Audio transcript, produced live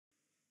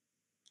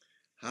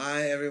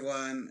Hi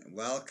everyone,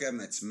 welcome.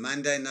 It's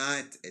Monday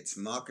night, it's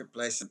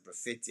Marketplace and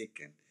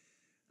Prophetic, and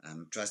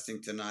I'm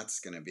trusting tonight's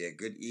going to be a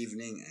good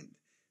evening. And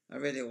I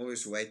really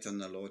always wait on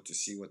the Lord to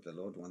see what the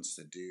Lord wants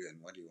to do and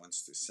what He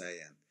wants to say.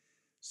 And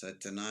so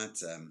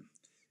tonight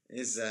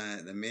is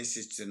the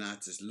message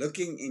tonight is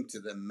looking into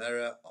the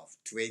mirror of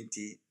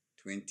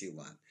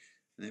 2021.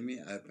 Let me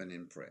open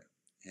in prayer.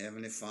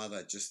 Heavenly Father,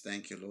 I just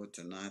thank you, Lord,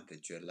 tonight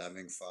that you're a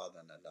loving Father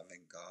and a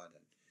loving God.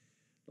 And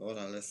Lord,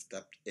 I lift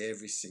up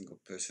every single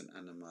person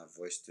under my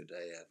voice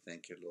today. I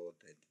thank you, Lord,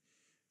 that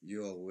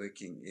you are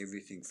working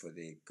everything for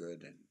their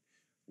good, and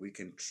we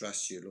can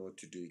trust you, Lord,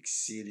 to do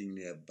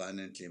exceedingly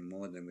abundantly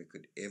more than we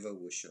could ever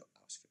wish or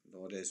ask.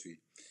 Lord, as we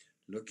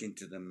look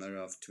into the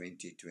mirror of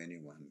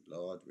 2021,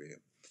 Lord, we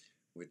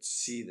would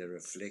see the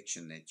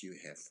reflection that you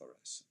have for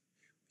us.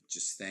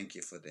 Just thank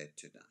you for that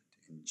tonight.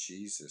 In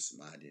Jesus'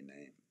 mighty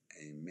name,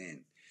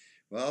 amen.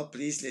 Well,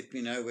 please let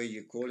me know where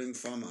you're calling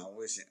from.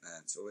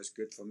 It's always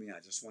good for me.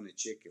 I just want to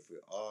check if we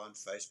are on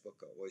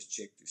Facebook. I always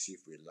check to see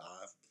if we're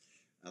live.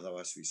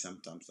 Otherwise, we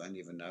sometimes don't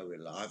even know we're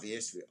live.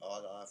 Yes, we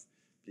are live.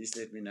 Please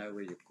let me know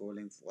where you're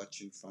calling,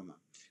 watching from. I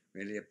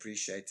really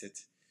appreciate it.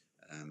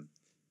 Um,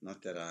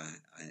 Not that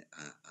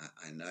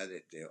I know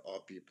that there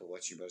are people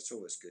watching, but it's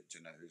always good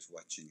to know who's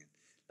watching. And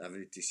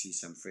lovely to see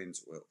some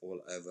friends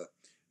all over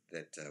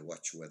that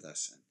watch with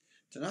us. And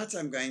tonight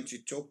I'm going to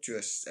talk to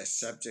a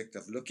subject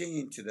of looking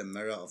into the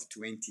mirror of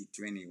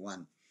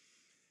 2021.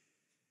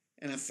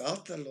 And I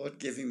felt the Lord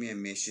giving me a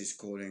message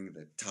calling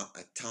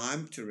a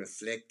time to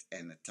reflect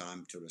and a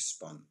time to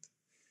respond.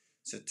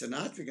 So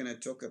tonight we're going to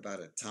talk about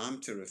a time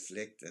to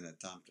reflect and a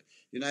time to,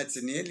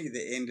 it's nearly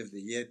the end of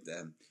the year.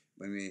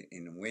 When we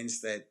in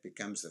Wednesday, it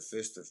becomes the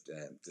 1st of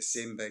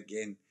December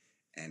again.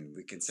 And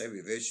we can say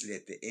we're virtually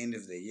at the end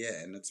of the year.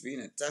 And it's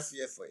been a tough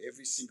year for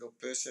every single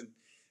person.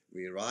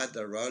 We ride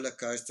the roller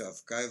coaster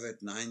of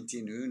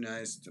COVID-19. Who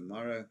knows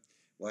tomorrow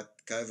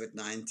what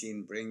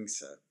COVID-19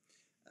 brings?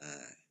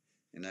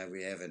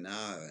 We have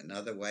now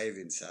another wave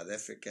in South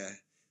Africa,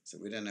 so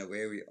we don't know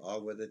where we are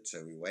with it.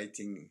 So we're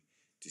waiting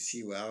to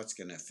see how it's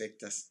going to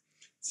affect us.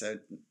 So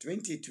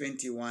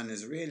 2021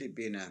 has really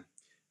been a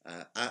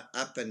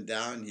up and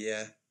down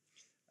here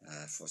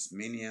for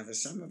many of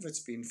us. Some of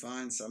it's been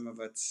fine, some of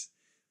it's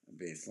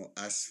for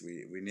us.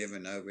 We never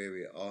know where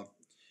we are,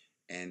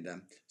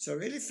 and so I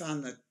really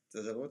found that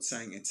the Lord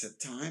saying it's a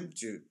time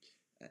to,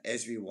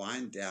 as we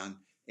wind down,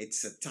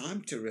 it's a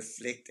time to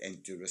reflect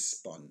and to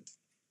respond.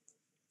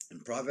 In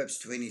Proverbs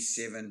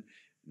 27:19,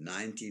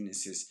 it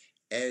says,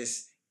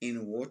 as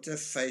in water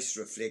face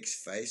reflects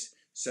face,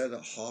 so the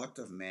heart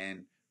of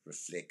man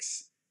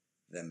reflects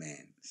the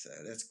man. So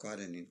that's quite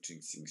an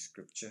interesting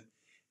scripture.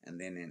 And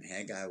then in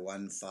Haggai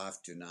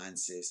 1:5-9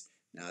 says,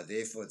 now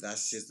therefore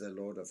thus says the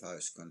Lord of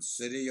hosts,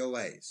 consider your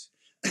ways.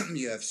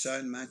 You have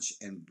sown much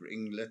and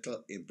bring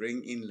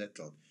in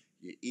little.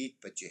 You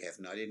eat, but you have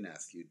not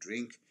enough. You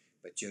drink,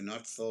 but you're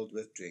not filled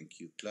with drink.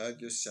 You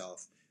clothe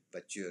yourself,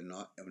 but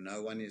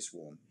no one is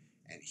warm.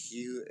 And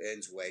he who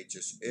earns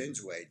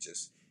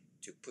wages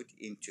to put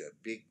into a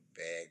big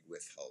bag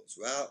with holes.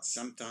 Well,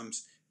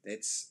 sometimes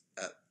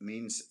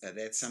means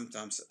that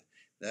sometimes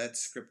that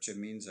scripture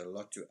means a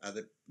lot to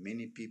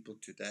many people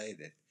today,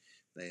 that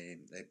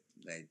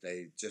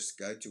they just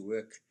go to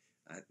work.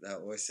 They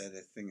always say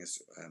the thing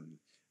is,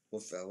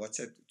 what's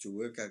it, to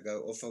work I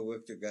go, off I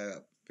work to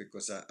go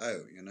because I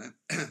owe,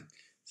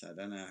 So I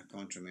don't know, I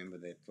can't remember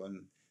that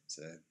one.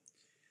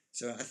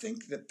 So I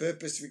think the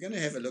purpose, we're going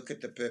to have a look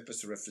at the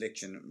purpose of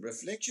reflection.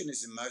 Reflection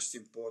is the most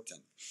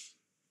important.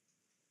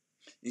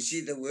 You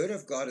see, the Word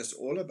of God is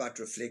all about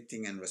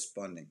reflecting and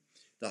responding.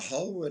 The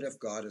whole Word of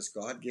God is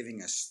God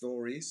giving us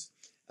stories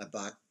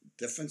about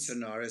different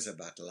scenarios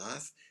about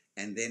life,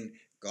 and then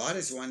God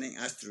is wanting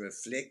us to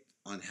reflect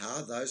on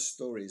how those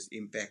stories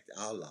impact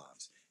our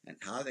lives and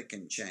how they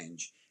can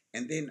change,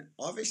 and then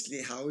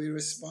obviously how we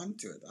respond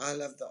to it. I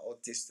love the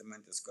Old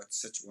Testament. It's got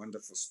such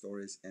wonderful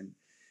stories, and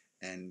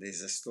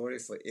there's a story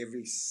for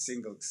every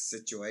single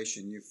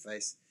situation you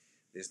face.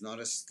 There's not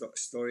a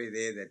story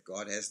there that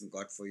God hasn't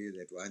got for you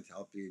that won't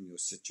help you in your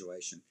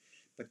situation.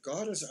 But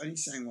God is only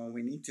saying, well,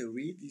 we need to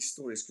read these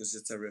stories because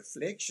it's a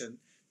reflection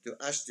to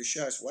us to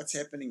show us what's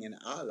happening in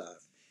our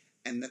life.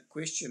 And the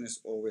question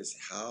is always,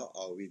 how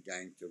are we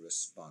going to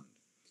respond?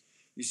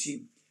 You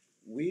see,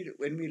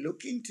 when we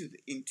look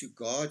into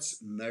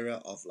God's mirror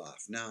of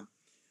life, now,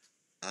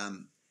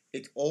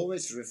 it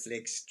always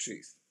reflects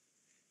truth.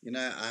 When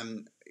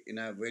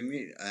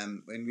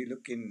we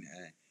look in,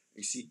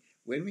 you see,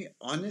 when we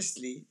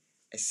honestly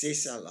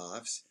assess our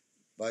lives,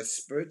 both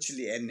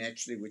spiritually and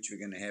naturally, which we're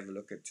going to have a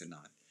look at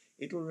tonight,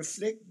 it will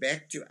reflect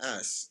back to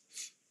us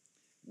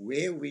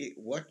where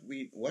what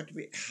we've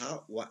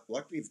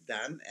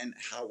done and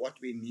what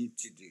we need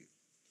to do.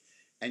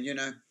 And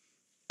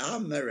our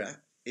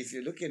mirror, if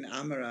you look in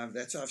our mirror,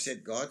 that's why I've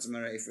said God's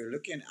mirror. If we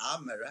look in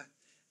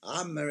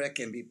our mirror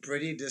can be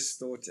pretty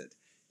distorted.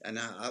 And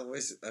I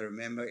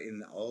remember in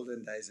the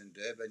olden days in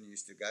Durban, you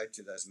used to go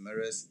to those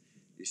mirrors,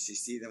 you used to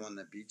see them on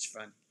the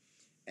beachfront,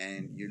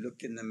 and you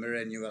looked in the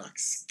mirror and you were like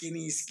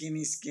skinny,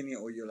 skinny, skinny,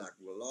 or you're like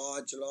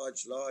large,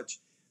 large, large.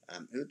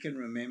 Who can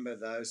remember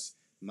those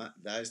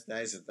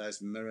days of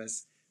those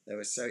mirrors? They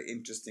were so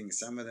interesting.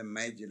 Some of them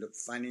made you look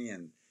funny,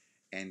 and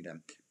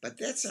but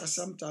that's how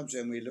sometimes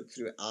when we look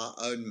through our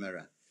own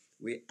mirror,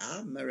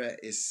 our mirror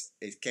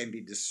it can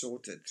be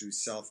distorted through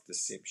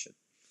self-deception.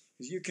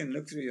 Because you can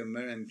look through your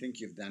mirror and think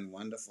you've done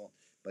wonderful,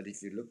 but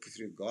if you look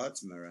through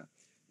God's mirror,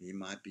 He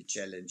might be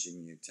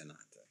challenging you tonight.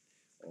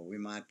 Or we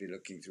might be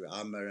looking through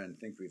our mirror and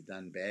think we've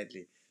done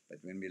badly, but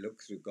when we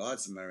look through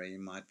God's mirror, He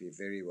might be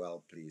very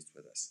well pleased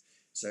with us.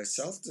 So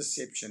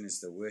self-deception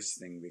is the worst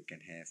thing we can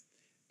have,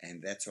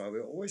 and that's why we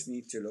always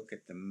need to look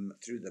at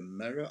through the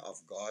mirror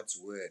of God's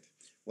Word.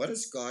 What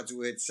does God's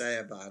Word say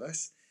about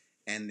us?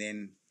 And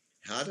then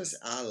how does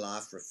our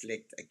life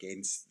reflect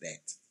against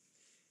that?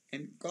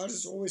 And God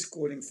is always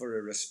calling for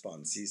a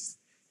response. He's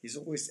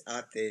always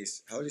out there.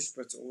 His Holy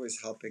Spirit's always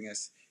helping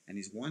us, and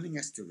He's wanting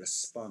us to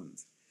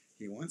respond.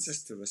 He wants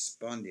us to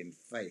respond in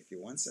faith. He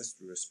wants us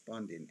to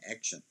respond in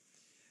action.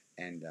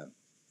 And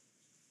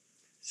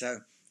so,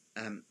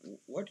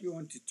 what we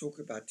want to talk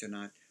about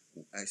tonight,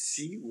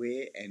 see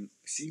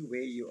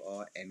where you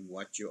are and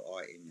what you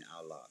are in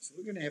our lives. So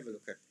we're going to have a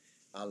look at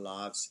our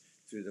lives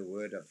through the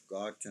Word of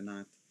God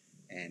tonight,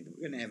 and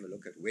we're going to have a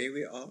look at where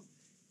we are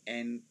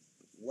and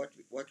what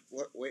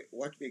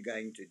we're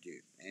going to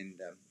do.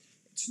 And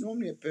it's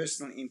normally a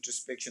personal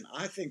introspection.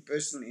 I think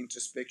personal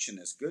introspection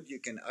is good. You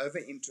can over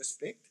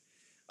introspect.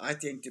 I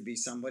tend to be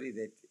somebody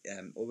that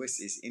always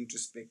is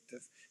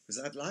introspective, because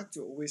I'd like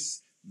to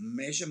always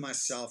measure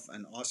myself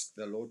and ask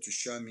the Lord to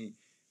show me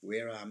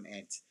where I'm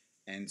at,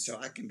 and so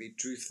I can be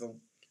truthful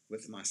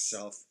with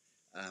myself.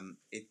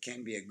 It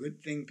can be a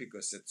good thing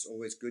because it's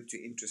always good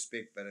to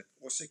introspect, but it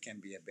also can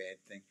be a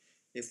bad thing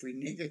if we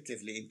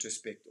negatively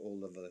introspect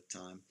all of the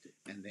time,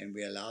 and then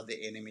we allow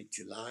the enemy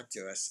to lie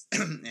to us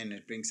and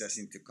it brings us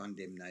into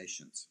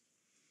condemnations.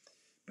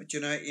 But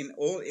in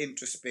all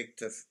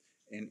introspective,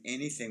 in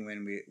anything,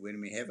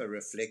 when we have a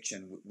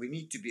reflection, we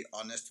need to be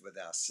honest with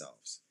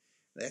ourselves.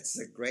 That's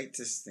the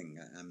greatest thing.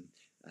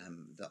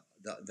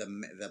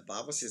 The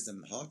Bible says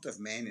the heart of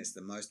man is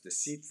the most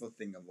deceitful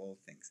thing of all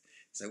things.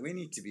 So we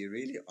need to be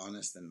really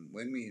honest, and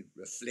when we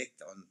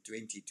reflect on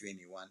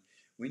 2021,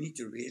 we need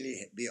to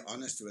really be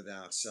honest with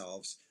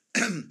ourselves.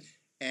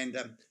 And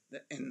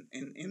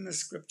in the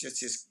scripture it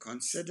says,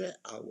 consider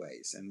our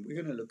ways. And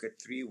we're going to look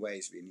at 3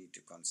 ways we need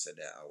to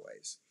consider our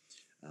ways.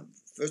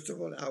 First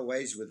of all, our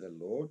ways with the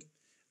Lord,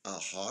 our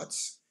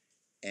hearts,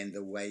 and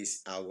our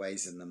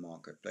ways in the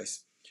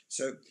marketplace.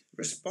 So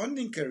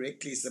responding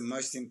correctly is the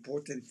most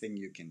important thing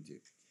you can do.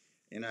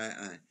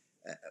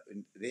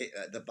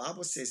 The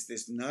Bible says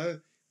there's no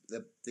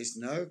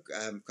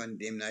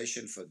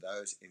condemnation for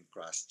those in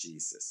Christ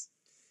Jesus.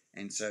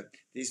 And so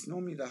there's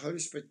normally the Holy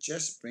Spirit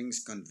just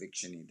brings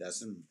conviction. He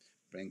doesn't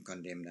bring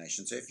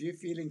condemnation. So if you're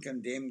feeling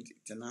condemned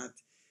tonight,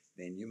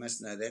 then you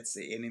must know that's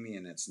the enemy,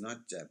 and it's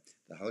not the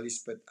Holy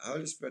Spirit. The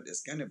Holy Spirit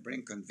is going to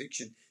bring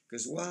conviction,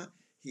 because why?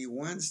 He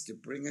wants to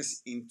bring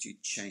us into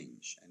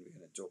change, and we're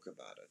going to talk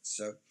about it.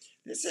 So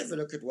let's have a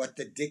look at what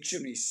the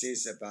dictionary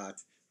says about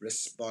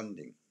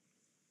responding.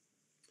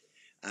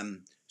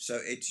 So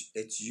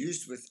it's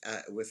used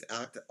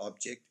without the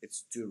object.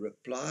 It's to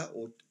reply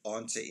or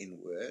answer in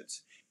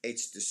words.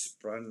 It's to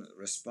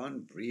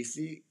respond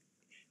briefly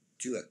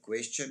to a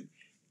question,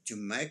 to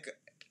make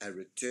a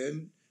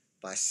return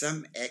by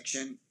some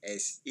action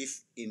as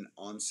if in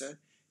answer,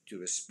 to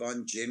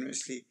respond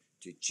generously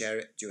to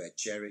a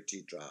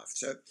charity drive.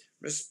 So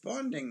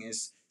responding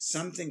is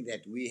something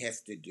that we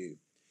have to do,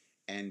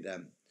 and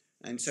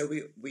so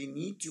we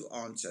need to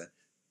answer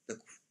the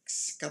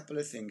couple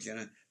of things.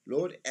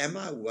 Lord, am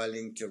I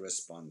willing to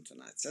respond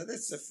tonight? So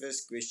that's the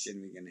first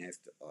question we're going to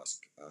have to ask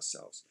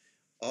ourselves.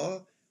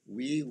 Are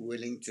we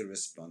willing to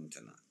respond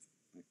tonight?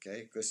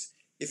 Okay, because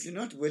if you're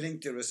not willing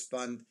to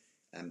respond,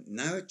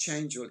 no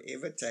change will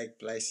ever take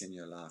place in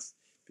your life,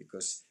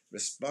 because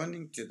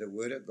responding to the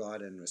Word of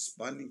God and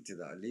responding to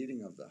the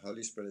leading of the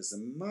Holy Spirit is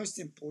the most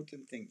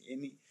important thing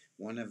any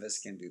one of us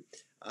can do.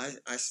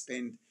 I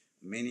spend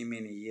many,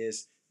 many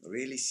years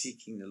really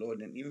seeking the Lord,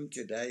 and even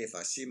today, if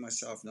I see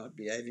myself not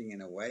behaving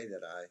in a way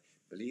that I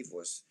believe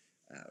was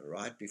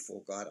right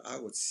before God, I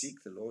would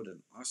seek the Lord and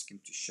ask Him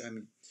to show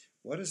me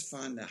what is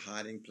find a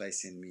hiding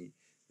place in me,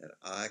 that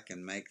I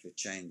can make the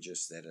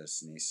changes that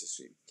is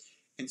necessary.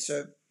 And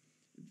so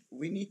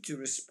we need to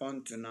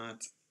respond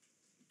tonight,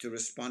 to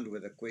respond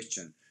with a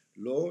question.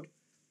 Lord,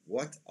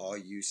 what are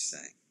you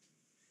saying?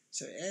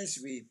 So as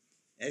we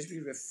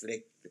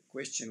reflect, the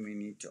question we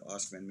need to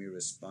ask when we're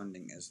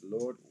responding is,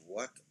 Lord,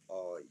 what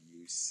are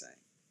you saying?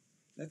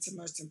 That's the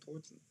most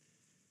important.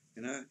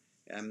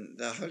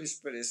 The Holy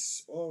Spirit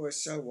is always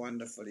so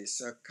wonderful. He's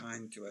so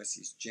kind to us.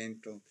 He's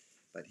gentle,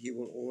 but He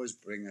will always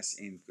bring us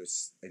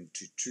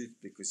into truth,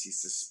 because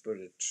He's the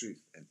Spirit of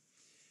truth.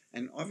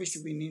 And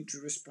obviously we need to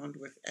respond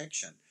with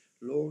action.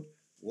 Lord,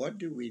 what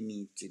do we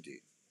need to do?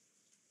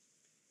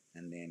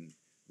 And then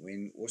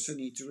we also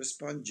need to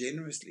respond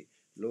generously.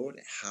 Lord,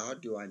 how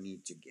do I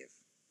need to give?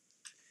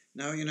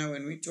 Now,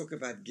 when we talk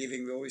about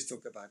giving, we always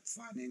talk about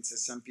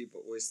finances. Some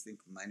people always think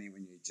money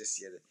when you just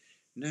hear it.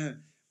 No,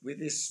 with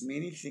this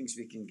many things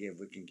we can give.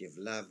 We can give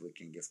love. We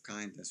can give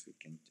kindness. We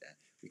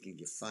can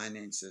give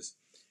finances.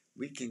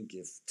 We can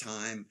give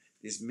time.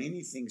 There's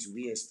many things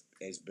we as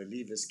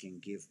believers can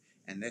give,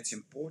 and that's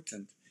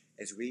important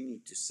as we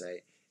need to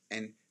say.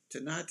 And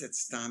tonight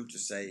it's time to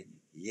say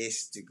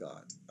yes to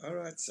God. All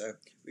right, so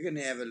we're going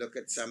to have a look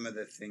at some of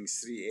the things,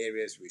 3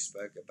 areas we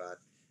spoke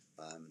about,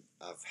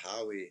 of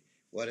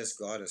what is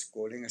God is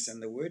calling us. And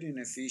the word in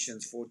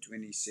Ephesians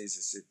 4:20 says,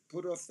 it said,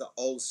 put off the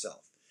old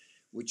self,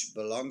 which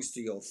belongs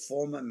to your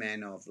former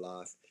manner of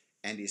life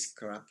and is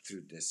corrupt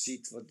through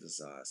deceitful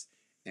desires,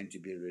 and to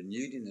be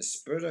renewed in the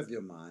spirit of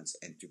your minds,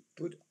 and to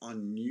put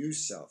on new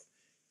self,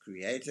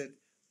 created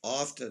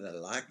after the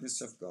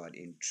likeness of God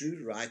in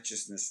true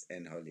righteousness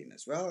and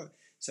holiness. Well,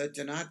 so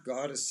tonight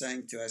God is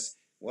saying to us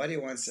what he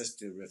wants us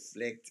to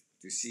reflect,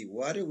 to see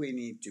what do we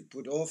need to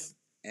put off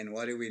and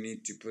what do we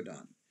need to put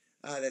on.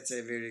 That's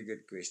a very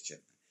good question.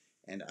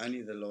 And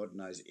only the Lord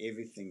knows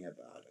everything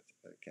about it.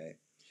 Okay.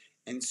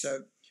 And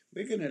so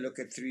we're going to look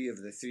at 3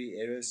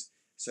 areas.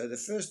 So the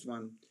first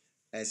one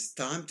is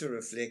time to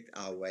reflect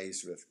our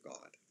ways with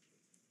God.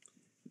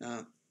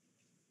 Now,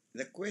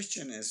 the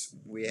question is,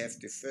 when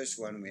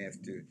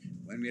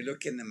we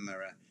look in the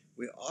mirror,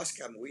 we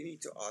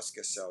need to ask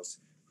ourselves,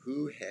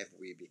 who have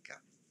we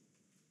become?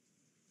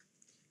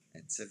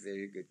 That's a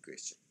very good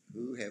question.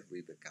 Who have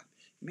we become?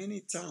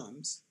 Many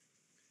times,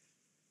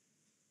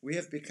 we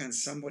have become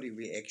somebody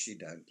we actually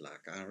don't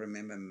like. I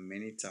remember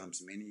many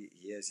times, many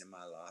years in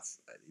my life,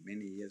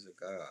 many years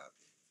ago,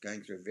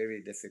 going through a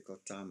very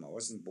difficult time. I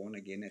wasn't born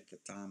again at the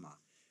time.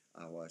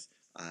 I was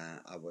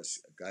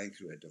going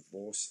through a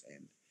divorce,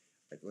 and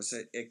it was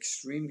an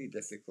extremely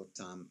difficult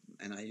time.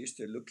 And I used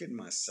to look at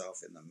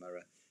myself in the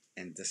mirror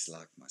and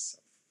dislike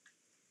myself.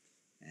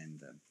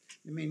 And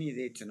many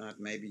there tonight,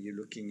 maybe you're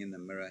looking in the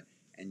mirror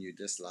and you're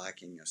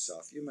disliking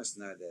yourself. You must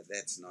know that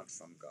that's not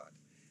from God.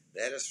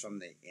 That is from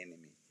the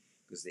enemy,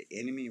 because the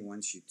enemy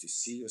wants you to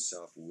see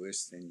yourself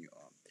worse than you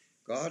are.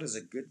 God is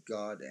a good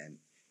God, and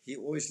he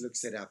always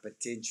looks at our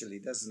potential. He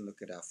doesn't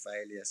look at our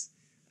failures.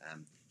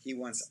 He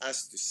wants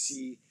us to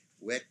see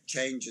what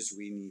changes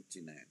we need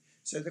to know.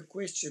 So the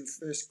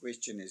first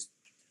question is,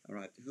 all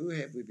right, who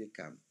have we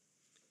become?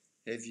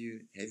 Have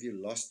you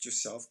lost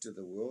yourself to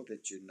the world,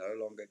 that you no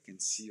longer can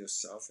see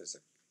yourself as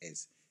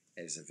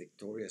a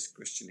victorious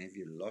Christian? Have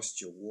you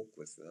lost your walk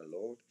with the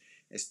Lord?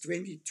 As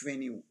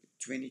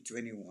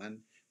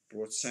 2021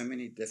 brought so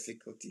many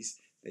difficulties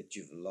that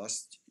you've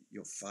lost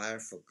your fire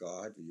for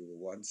God, you were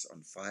once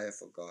on fire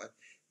for God.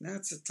 Now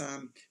it's a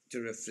time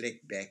to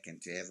reflect back and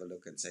to have a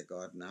look and say,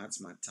 God, now it's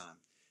my time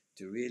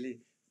to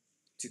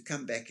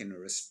come back in a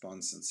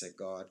response and say,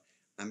 God,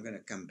 I'm going to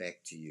come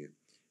back to you.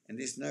 And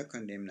there's no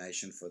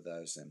condemnation for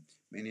those. And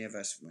many of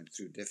us went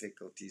through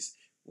difficulties.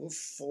 We'll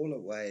fall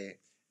away,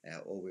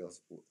 or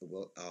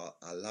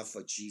our love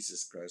for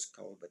Jesus grows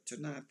cold. But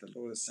tonight, the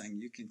Lord is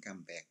saying you can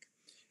come back.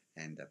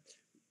 And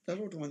the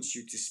Lord wants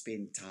you to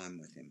spend time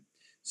with him.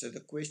 So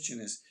the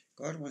question is,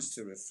 God wants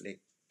to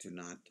reflect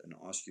tonight and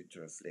ask you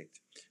to reflect.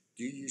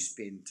 Do you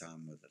spend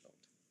time with the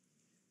Lord?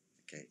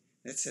 Okay,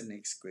 that's the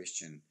next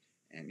question.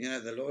 And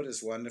the Lord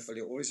is wonderful.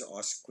 He always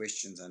asks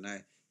questions. I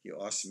know he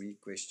asks me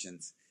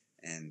questions,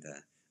 and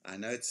I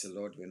know it's the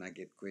Lord when I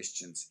get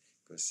questions,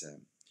 because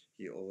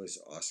he always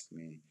asks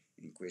me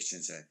in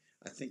questions.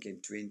 I think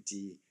in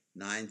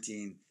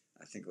 2019,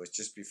 I think it was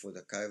just before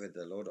the COVID,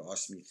 the Lord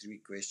asked me 3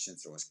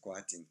 questions. It was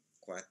quite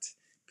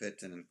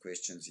pertinent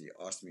questions. He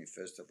asked me,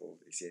 first of all,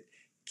 he said,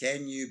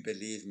 can you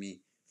believe me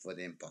for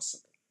the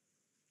impossible?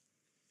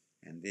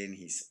 And then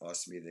he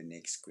asked me the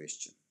next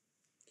question.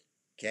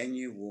 Can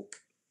you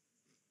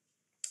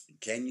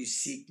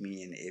seek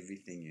me in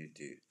everything you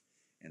do?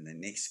 And the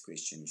next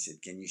question, he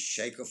said, can you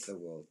shake off the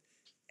world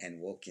and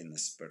walk in the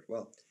Spirit?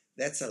 Well,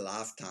 that's a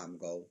lifetime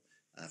goal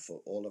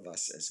for all of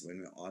us, as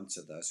when we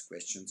answer those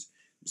questions.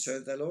 So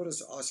the Lord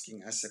is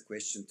asking us a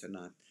question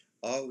tonight.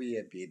 Are we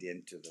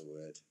obedient to the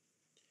word?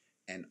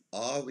 And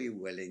are we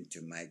willing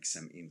to make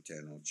some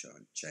internal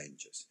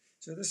changes?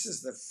 So this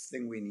is the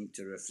thing we need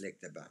to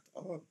reflect about.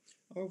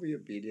 Are we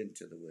obedient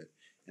to the word?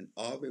 And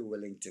are we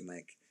willing to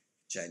make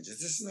changes?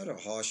 This is not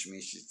a harsh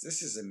message.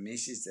 This is a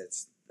message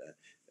that's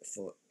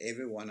for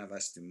every one of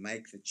us to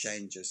make the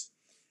changes,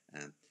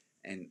 and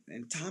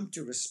time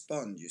to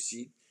respond. You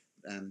see,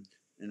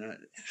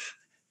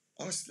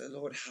 ask the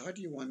Lord, how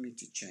do you want me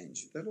to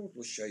change? The Lord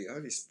will show you.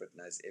 Holy Spirit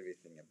knows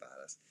everything about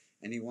us,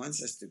 and he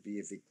wants us to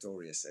be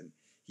victorious, and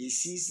he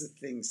sees the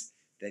things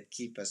that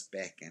keep us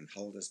back and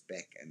hold us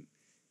back and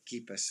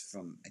keep us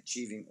from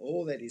achieving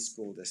all that he's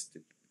called us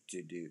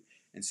to do.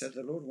 And so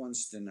the Lord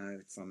wants to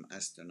know from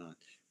us tonight.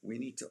 We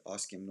need to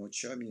ask him, Lord,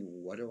 show me,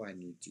 what do I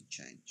need to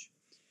change?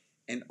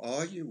 And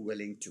are you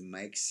willing to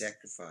make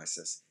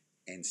sacrifices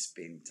and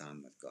spend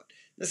time with God?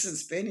 Listen,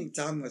 spending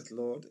time with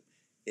Lord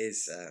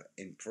is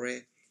in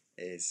prayer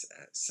is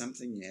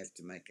something you have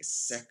to make a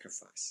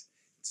sacrifice.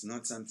 It's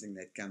not something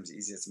that comes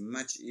easy. It's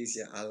much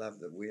easier. I love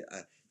that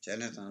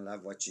Janet and I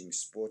love watching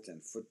sport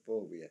and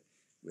football.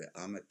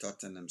 I'm a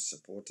Tottenham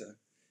supporter,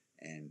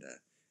 and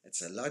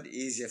it's a lot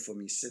easier for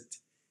me to sit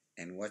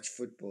and watch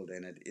football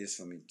than it is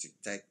for me to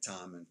take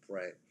time and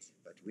pray.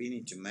 But we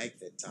need to make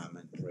that time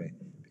and pray,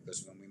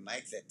 because when we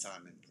make that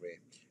time and pray,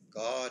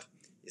 God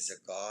is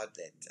a God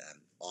that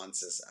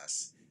answers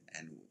us.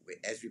 And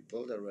as we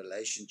build a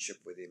relationship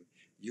with Him,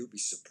 you'll be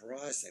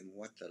surprised in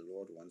what the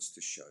Lord wants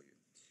to show you.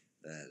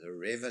 The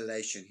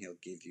revelation He'll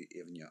give you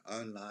in your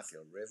own life,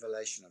 your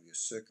revelation of your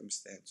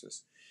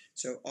circumstances.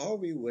 So are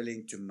we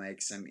willing to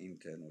make some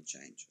internal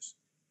changes?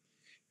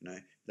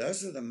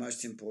 Those are the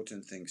most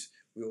important things.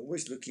 We're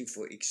always looking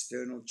for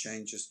external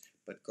changes,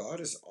 but God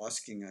is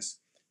asking us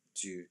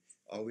to,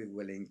 are we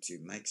willing to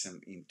make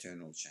some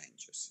internal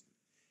changes?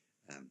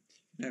 Um,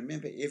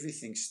 remember,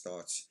 everything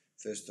starts,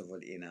 first of all,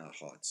 in our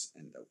hearts.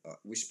 And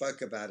we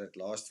spoke about it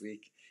last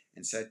week.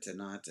 And so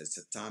tonight, it's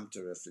a time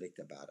to reflect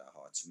about our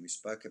hearts. And we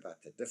spoke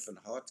about the different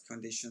heart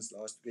conditions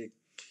last week.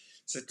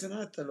 So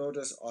tonight, the Lord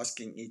is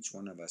asking each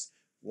one of us,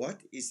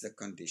 what is the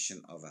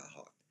condition of our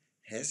heart?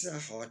 Has our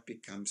heart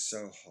become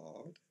so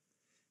hard?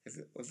 Have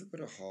we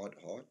got a hard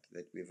heart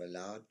that we've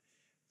allowed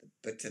the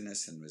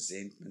bitterness and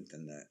resentment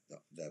and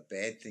the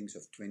bad things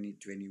of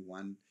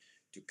 2021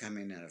 to come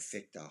in and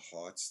affect our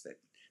hearts, that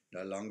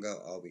no longer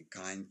are we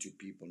kind to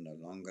people, no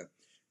longer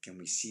can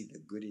we see the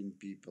good in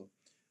people?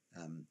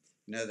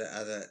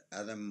 The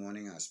other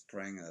morning I was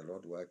praying and the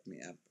Lord woke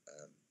me up.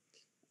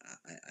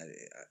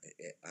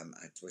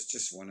 It was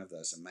just one of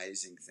those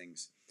amazing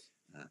things.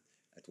 Uh,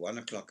 at 1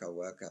 o'clock I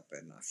woke up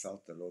and I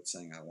felt the Lord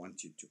saying,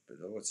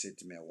 the Lord said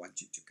to me, I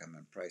want you to come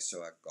and pray.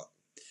 So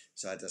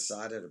I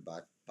decided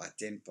by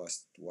 1:10,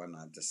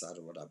 I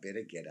decided, well, I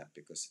better get up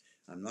because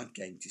I'm not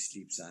going to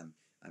sleep, so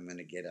I'm going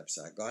to get up.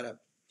 So I got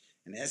up,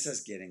 and as I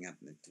was getting up,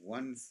 at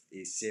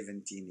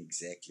 1:17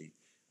 exactly,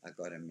 I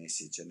got a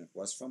message, and it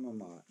was from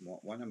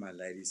one of my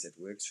ladies that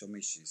works for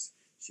me.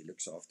 She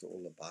looks after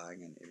all the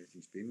buying and everything.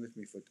 She's been with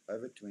me for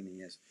over 20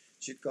 years.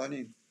 She'd gone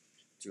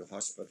into a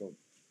hospital,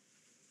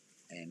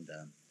 and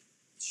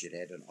she'd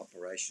had an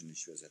operation, and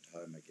she was at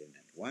home again.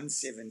 At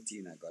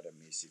 1:17, I got a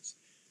message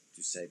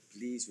to say,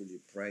 please, will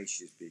you pray?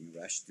 She's being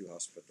rushed to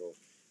hospital.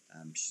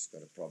 She's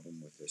got a problem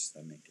with her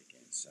stomach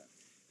again. So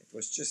it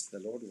was just the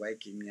Lord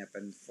waking me up.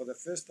 And for the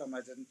first time,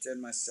 I didn't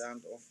turn my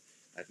sound off.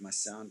 I had my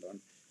sound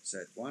on. So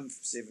at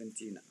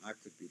 1:17, I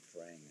could be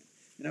praying.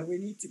 And, we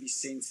need to be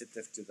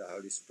sensitive to the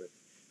Holy Spirit.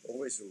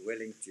 Always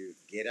willing to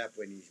get up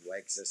when He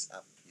wakes us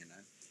up,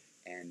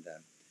 And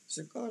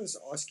so God is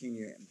asking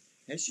you,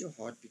 has your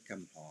heart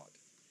become hard?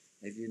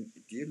 Do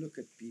you look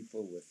at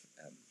people with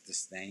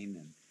disdain,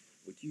 and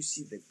would you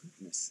see the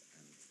goodness?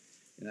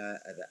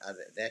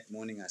 That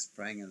morning I was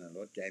praying, and the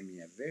Lord gave me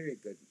a very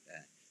good,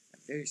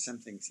 very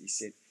something. He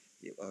said,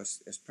 I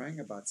was praying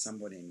about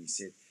somebody, and He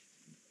said,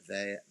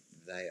 they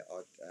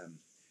are,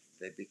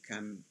 they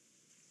become.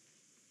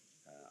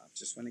 I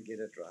just want to get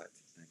it right,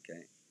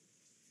 okay.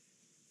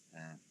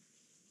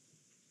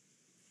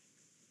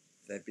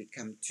 They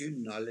become too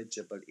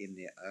knowledgeable in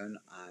their own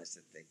eyes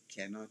that they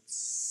cannot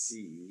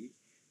see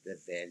the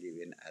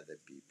value in other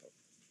people.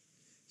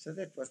 So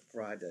that was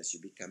pride does. You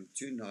become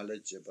too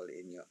knowledgeable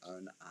in your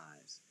own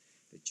eyes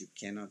that you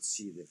cannot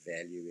see the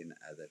value in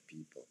other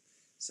people.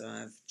 So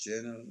I've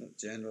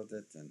journaled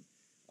it, and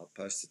I'll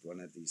post it one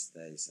of these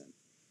days.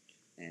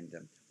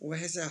 Or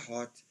has our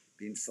heart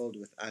been filled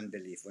with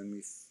unbelief when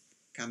we've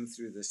come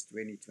through this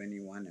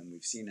 2021 and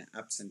we've seen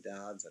ups and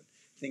downs, and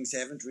things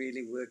haven't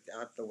really worked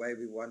out the way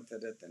we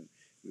wanted it, and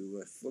we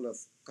were full of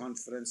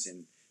confidence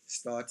in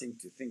starting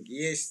to think,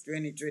 yes,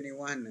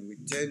 2021, and we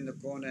turned the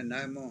corner,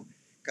 no more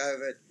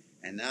COVID,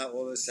 and now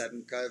all of a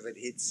sudden COVID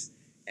hits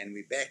and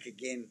we're back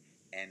again,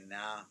 and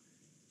now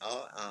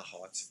are our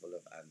hearts full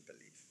of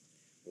unbelief?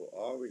 Or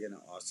are we going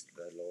to ask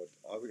the Lord,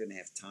 are we going to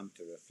have time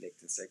to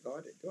reflect and say,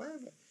 God,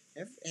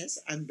 has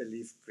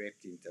unbelief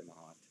crept into my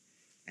heart?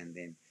 And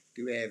then,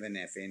 do we have an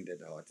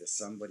offended heart? Has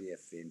somebody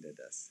offended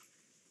us?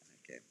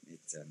 Okay,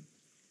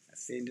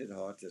 offended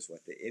heart is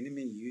what the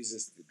enemy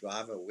uses to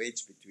drive a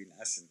wedge between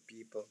us and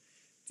people,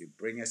 to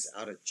bring us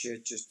out of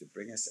churches, to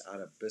bring us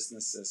out of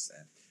businesses,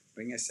 and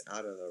bring us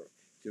out of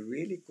to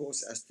really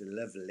cause us to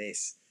live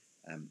less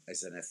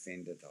as an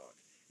offended heart.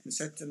 And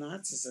so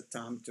tonight is a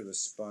time to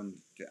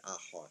respond to our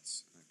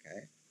hearts,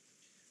 okay?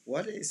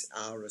 What is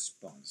our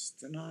response?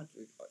 Tonight,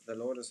 the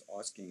Lord is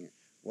asking,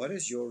 what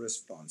is your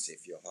response?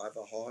 If you have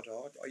a hard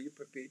heart, are you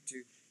prepared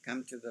to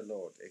come to the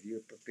Lord? If you're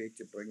prepared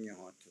to bring your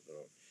heart to the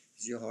Lord?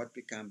 Has your heart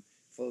become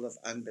full of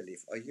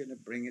unbelief? Are you going to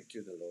bring it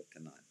to the Lord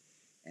tonight?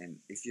 And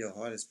if your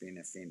heart has been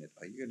offended,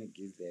 are you going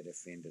to give that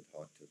offended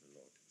heart to the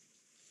Lord?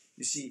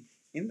 You see,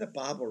 in the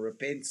Bible,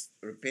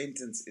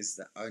 repentance is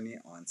the only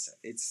answer.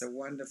 It's a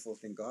wonderful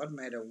thing. God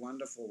made a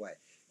wonderful way.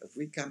 If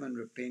we come and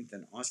repent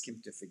and ask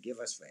Him to forgive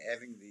us for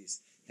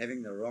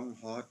having the wrong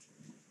heart,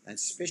 and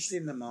especially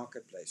in the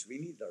marketplace, we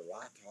need the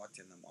right heart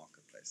in the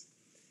marketplace.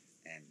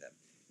 And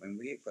when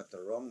we've got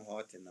the wrong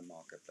heart in the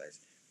marketplace,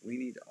 we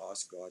need to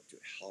ask God to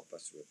help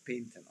us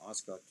repent and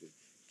ask God to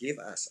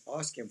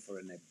ask Him for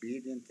an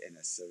obedient and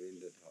a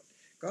surrendered heart.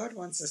 God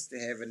wants us to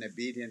have an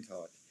obedient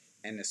heart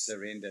and a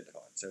surrendered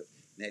heart, so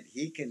that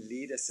He can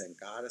lead us and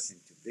guide us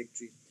into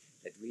victory,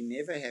 that we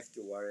never have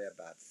to worry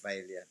about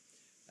failure.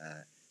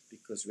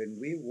 Because when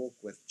we walk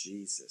with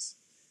Jesus,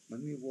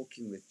 when we're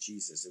walking with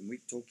Jesus and we're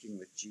talking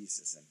with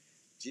Jesus, and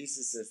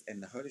Jesus is,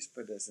 and the Holy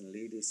Spirit doesn't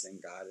lead us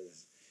and guide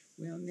us,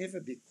 we'll never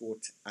be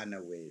caught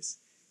unawares.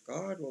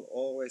 God will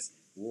always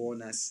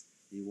warn us.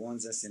 He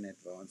warns us in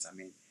advance. I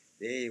mean,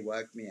 there He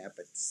woke me up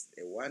at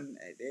 1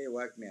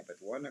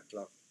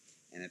 o'clock,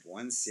 and at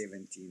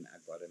 1:17 I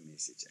got a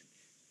message. And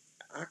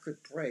I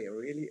could pray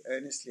really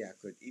earnestly. I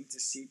could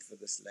intercede for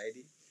this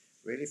lady.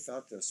 Really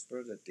felt the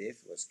spirit of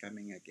death was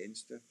coming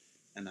against her,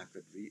 and I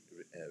could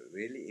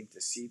really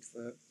intercede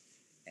for her.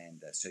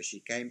 And so she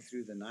came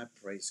through the night,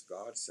 praise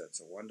God. So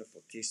it's a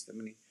wonderful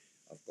testimony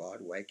of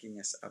God waking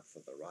us up for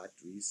the right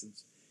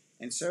reasons.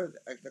 And so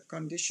the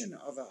condition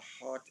of our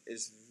heart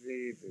is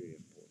very, very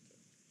important.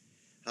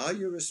 How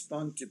you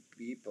respond to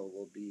people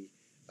will be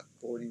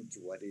according to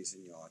what is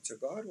in your heart. So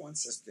God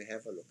wants us to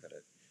have a look at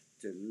it,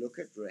 to look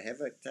at,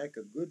 take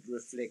a good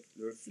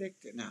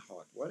reflect in our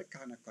heart. What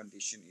kind of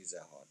condition is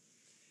our heart?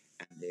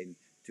 And then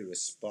to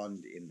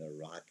respond in the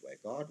right way.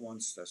 God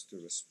wants us to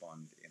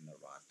respond in the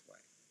right way.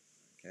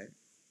 Okay?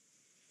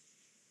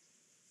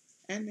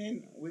 And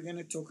then we're going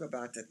to talk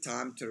about the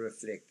time to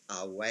reflect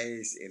our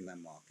ways in the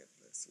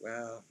marketplace.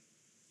 Well,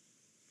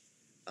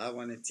 I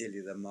want to tell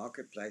you the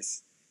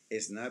marketplace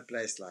is no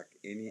place like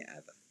any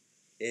other.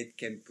 It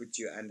can put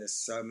you under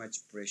so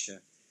much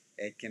pressure.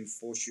 It can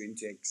force you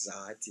into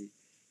anxiety.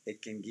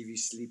 It can give you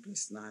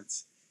sleepless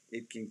nights.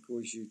 It can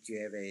cause you to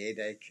have a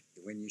headache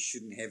when you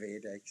shouldn't have a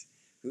headache.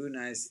 Who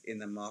knows? In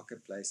the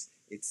marketplace,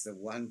 it's the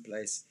one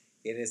place.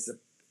 It is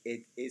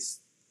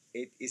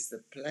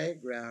the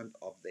playground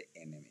of the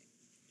enemy,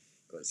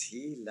 because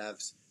he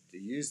loves to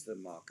use the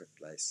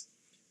marketplace,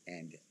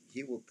 and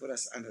he will put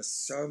us under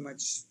so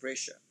much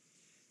pressure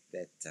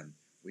that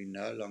we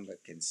no longer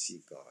can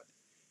see God.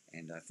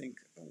 And I think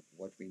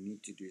what we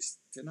need to do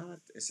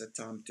tonight is a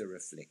time to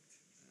reflect.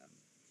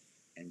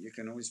 And you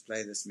can always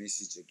play this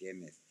message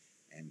again,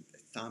 and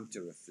a time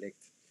to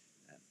reflect.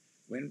 Um,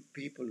 when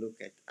people look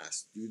at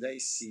us, do they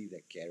see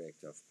the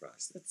character of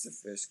Christ? That's the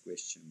first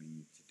question we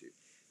need to do.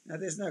 Now,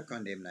 there's no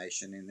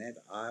condemnation in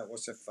that. I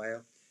also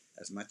fail.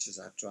 As much as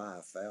I try,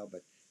 I fail.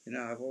 But,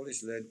 I've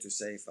always learned to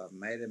say if I've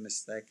made a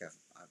mistake,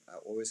 I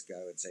always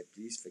go and say,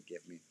 please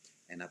forgive me,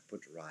 and I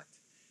put right.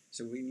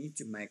 So we need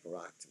to make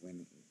right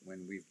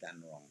when we've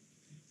done wrong.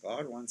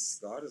 God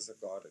is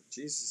a God of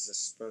Jesus, a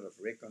spirit of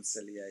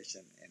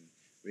reconciliation and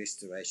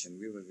restoration.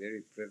 We were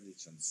very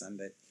privileged on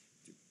Sunday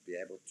to be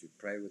able to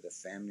pray with the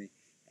family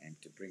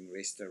and to bring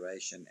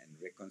restoration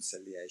and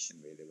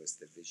reconciliation where there was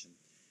division.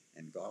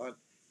 And God,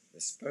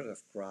 the Spirit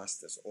of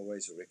Christ, is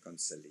always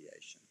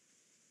reconciliation.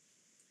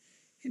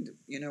 And,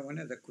 one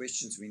of the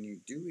questions we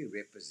need, do we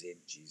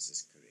represent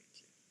Jesus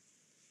correctly?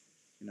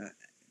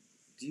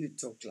 Do you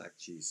talk like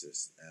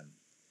Jesus?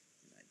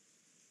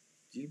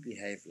 Do you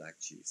behave like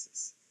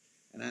Jesus?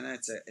 And I know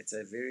it's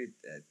a very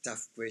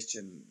tough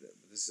question.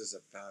 This is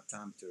a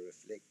time to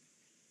reflect.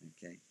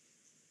 Okay,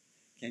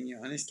 can you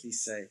honestly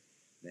say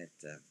that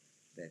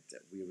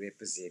we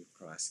represent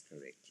Christ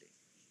correctly?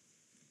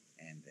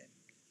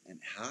 And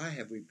how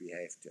have we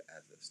behaved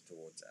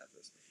towards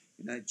others?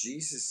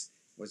 Jesus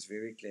was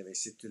very clever. He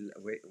said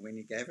when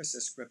he gave us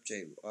a scripture,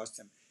 he asked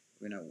him,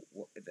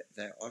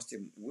 they asked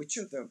him, which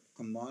of the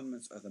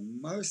commandments are the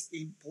most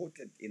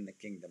important in the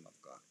kingdom of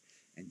God?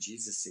 And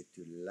Jesus said,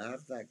 to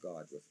love thy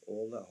God with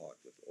all thy heart,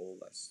 with all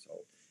thy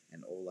soul,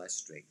 and all thy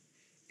strength,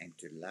 and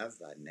to love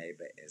thy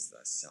neighbor as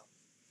thyself.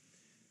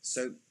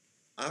 So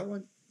I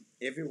want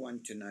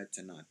everyone to know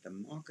tonight, the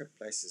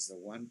marketplace is the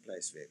one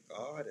place where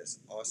God is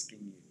asking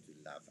you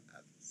to love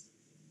others.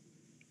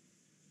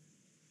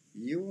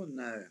 You will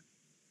know,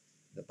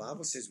 the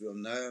Bible says we'll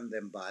know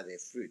them by their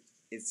fruit.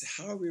 It's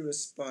how we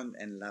respond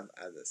and love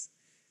others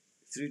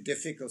through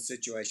difficult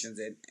situations.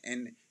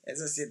 And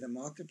as I said, the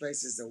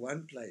marketplace is the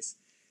one place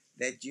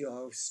that you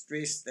are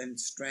stressed and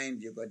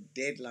strained. You've got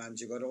deadlines,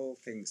 you've got all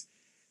things.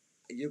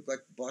 You've got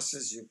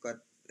bosses, you've got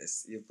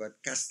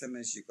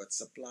customers, you've got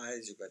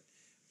suppliers, you've got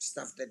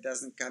stuff that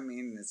doesn't come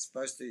in. It's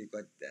supposed to. You've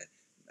got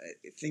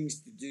things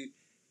to do,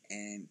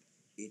 and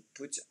it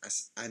puts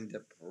us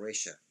under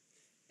pressure.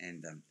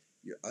 And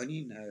you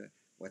only know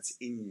what's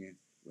in you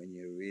when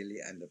you're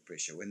really under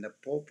pressure. When the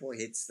pawpaw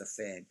hits the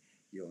fan,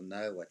 you'll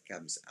know what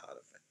comes out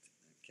of it.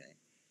 Okay,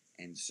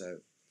 and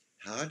so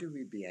how do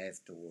we behave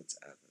towards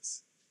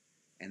others?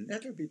 And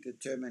that will be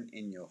determined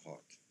in your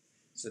heart.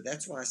 So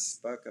that's why I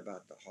spoke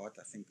about the heart.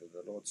 I think the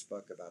Lord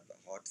spoke about the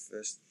heart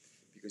first,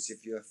 because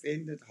if you're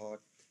offended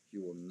heart,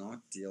 you will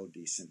not deal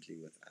decently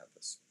with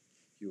others.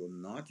 You will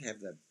not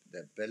have the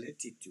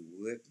ability to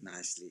work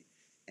nicely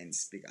and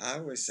speak. I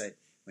always say,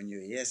 when you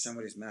hear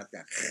somebody's mouth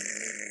go,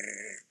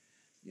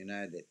 you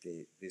know that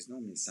there's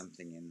normally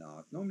something in the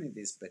heart. Normally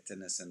there's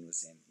bitterness and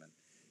resentment,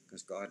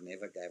 because God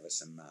never gave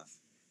us a mouth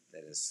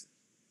that is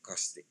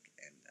caustic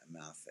and a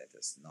mouth that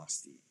is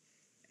nasty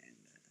and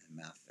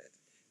a mouth that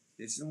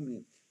there's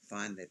normally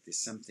find that there's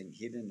something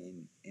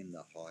hidden in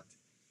the heart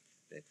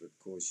that would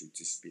cause you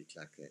to speak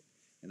like that.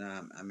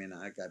 I mean,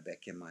 I go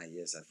back in my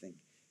years. I think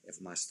if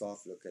my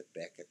staff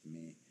back at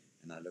me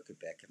and I look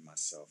back at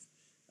myself,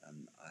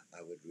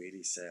 I would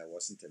really say I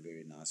wasn't a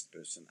very nice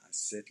person. I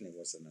certainly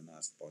wasn't a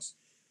nice boss.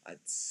 I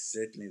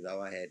certainly,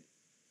 though I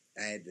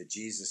had the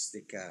Jesus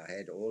sticker, I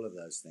had all of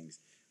those things,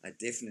 I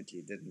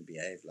definitely didn't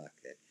behave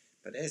like that.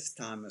 But as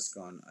time has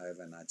gone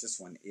over, and I just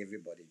want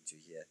everybody to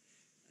hear,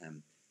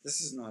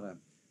 this is not a.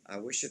 I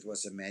wish it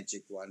was a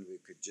magic wand. We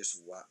could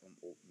just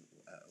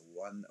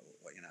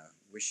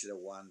wish it a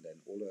wand,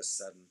 and all of a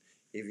sudden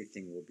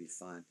everything will be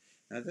fine.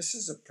 Now, this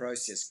is a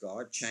process.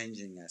 God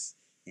changing us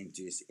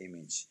into His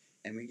image,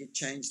 and we get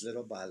changed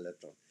little by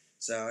little.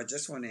 So I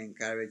just want to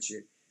encourage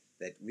you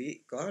that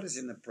God is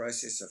in the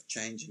process of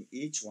changing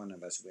each one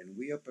of us when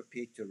we are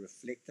prepared to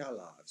reflect our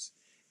lives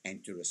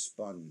and to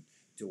respond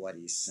to what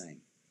He's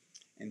saying.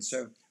 And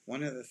so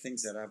one of the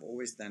things that I've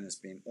always done has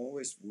been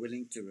always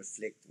willing to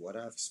reflect what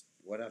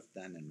I've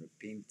done and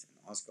repent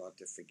and ask God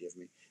to forgive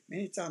me.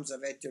 Many times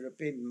I've had to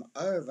repent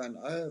over and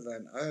over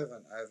and over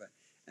and over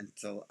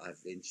until I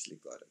eventually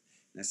got it.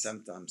 Now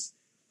sometimes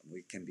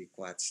we can be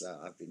quite slow.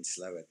 I've been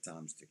slow at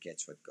times to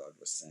catch what God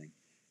was saying,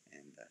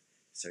 and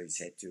so He's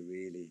had to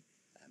really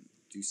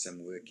do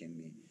some work in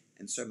me.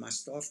 And so my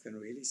staff can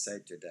really say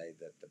today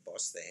that the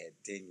boss they had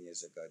 10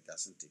 years ago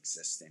doesn't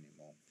exist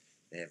anymore.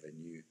 They have a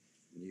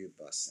new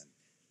boss, and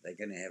they're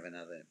going to have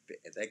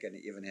they're going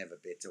to even have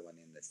a better one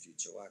in the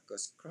future. Why?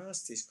 Because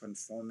Christ is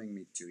conforming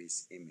me to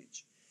His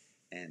image,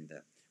 and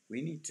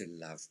we need to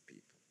love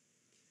people.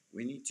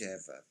 We need to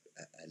have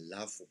a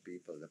love for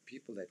people, the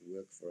people that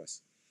work for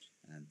us.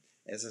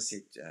 As I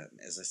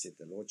said,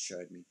 the Lord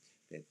showed me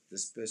that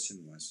this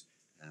person was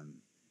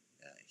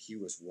he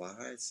was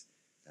wise,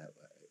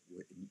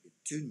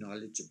 too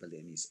knowledgeable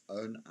in his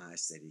own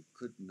eyes that he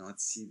could not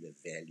see the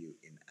value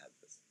in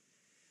others.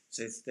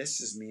 So if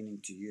this is meaning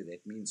to you,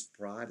 that means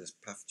pride has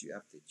puffed you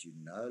up, that you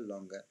no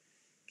longer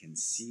can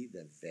see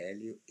the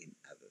value in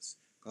others.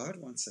 God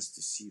wants us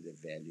to see the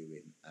value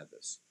in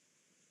others.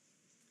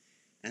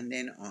 And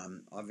then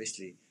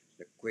obviously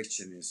the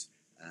question is,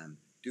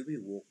 do we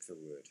walk the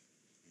word?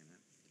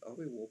 Are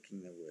we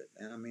walking the word?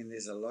 And I mean,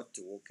 there's a lot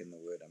to walk in the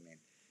word. I mean,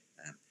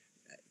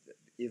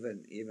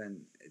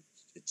 even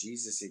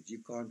Jesus said,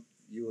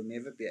 you will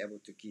never be able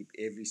to keep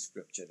every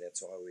scripture.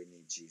 That's why we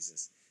need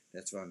Jesus.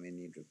 That's why we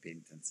need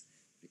repentance.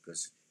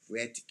 Because if we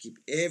had to keep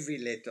every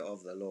letter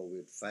of the law,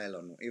 we'd fail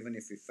on. Even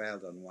if we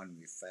failed on one,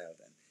 we failed.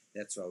 And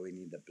that's why we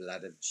need the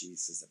blood of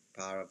Jesus,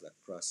 the power of the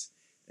cross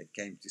that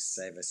came to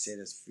save us, set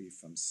us free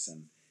from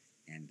sin.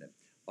 And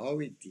are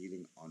we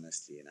dealing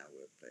honestly in our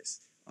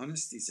workplace?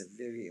 Honesty is a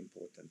very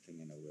important thing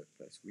in a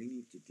workplace. We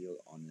need to deal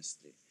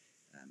honestly.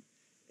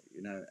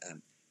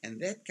 And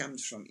that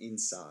comes from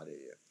inside of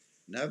you.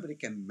 Nobody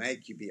can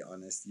make you be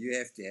honest. You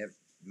have to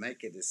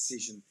make a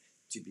decision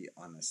to be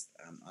honest.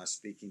 I was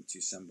speaking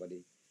to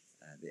somebody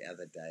the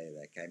other day.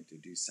 They came to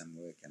do some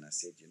work, and I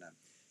said,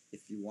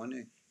 if you want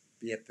to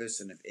be a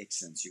person of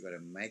excellence, you've got to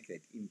make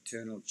that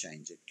internal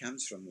change. It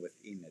comes from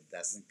within. It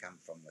doesn't come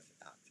from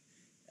without.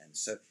 And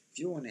so if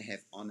you want to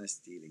have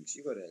honest dealings,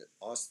 you've got to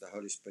ask the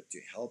Holy Spirit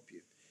to help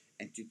you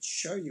and to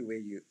show you where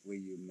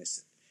you miss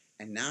it.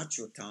 And now it's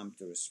your time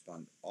to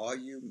respond. Are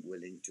you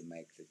willing to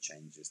make the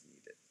changes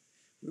needed?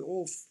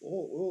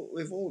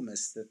 We've all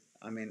missed it.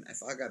 I mean,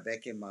 if I go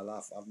back in my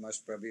life, I've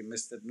most probably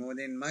missed it more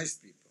than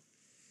most people.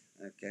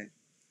 Okay?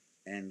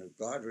 And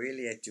God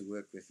really had to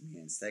work with me,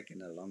 and it's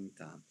taken a long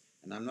time.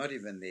 And I'm not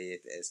even there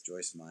yet, as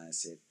Joyce Meyer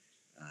said.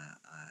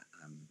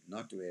 I'm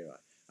not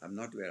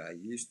where I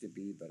used to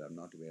be, but I'm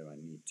not where I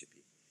need to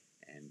be.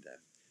 And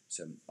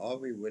so are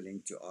we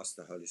willing to ask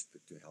the Holy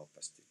Spirit to help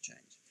us to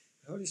change?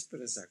 The Holy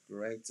Spirit is our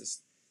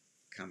greatest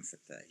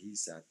comforter.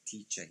 He's our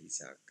teacher.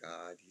 He's our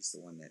guide. He's the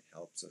one that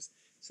helps us.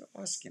 So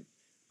ask Him,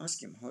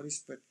 Holy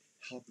Spirit,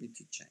 help me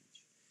to change.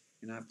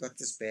 I've got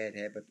this bad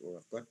habit, or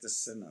I've got this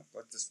sin, I've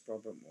got this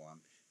problem, or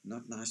I'm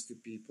not nice to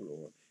people,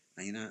 or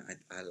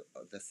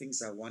the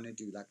things I want to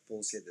do, like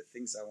Paul said, the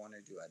things I want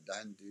to do, I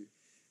don't do.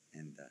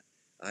 And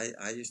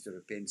I used to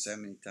repent so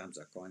many times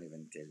I can't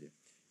even tell you.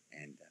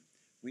 And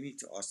we need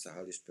to ask the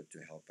Holy Spirit to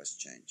help us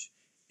change.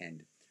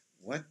 And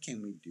what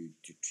can we do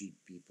to treat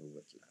people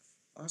with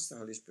love? Ask the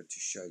Holy Spirit to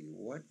show you,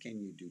 what can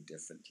you do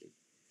differently?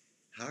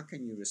 How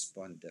can you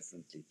respond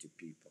differently to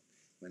people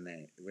when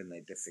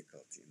they're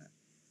difficult?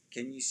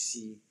 Can you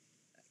see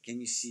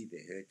the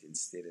hurt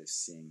instead of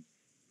seeing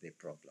their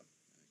problem?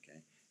 Okay,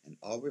 and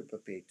are we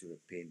prepared to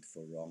repent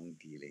for wrong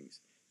dealings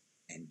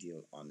and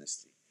deal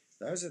honestly?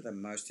 Those are the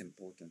most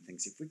important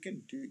things. If we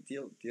can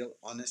deal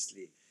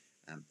honestly,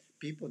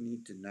 people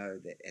need to know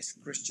that as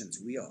Christians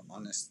we are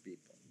honest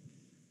people.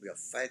 We are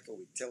faithful.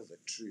 We tell the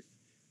truth.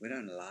 We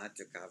don't lie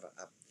to cover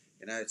up.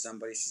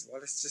 Somebody says,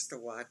 well, it's just a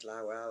white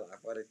lie. Well,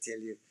 I've got to tell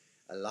you,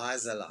 a lie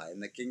is a lie. In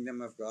the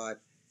kingdom of God,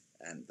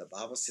 the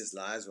Bible says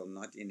lies will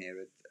not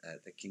inherit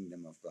the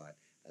kingdom of God.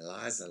 A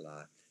lie is a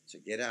lie. So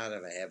get out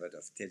of a habit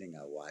of telling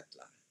a white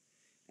lie.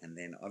 And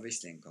then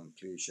obviously in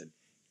conclusion,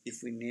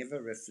 If we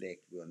never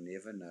reflect, we'll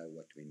never know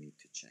what we need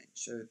to change.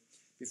 So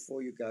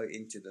before you go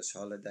into this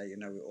holiday,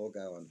 we all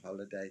go on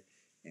holiday,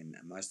 and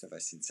most of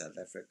us in South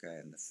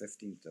Africa, on the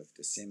 15th of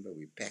December,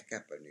 we pack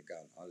up and we go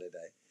on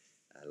holiday.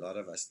 A lot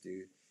of us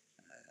do.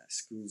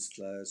 Schools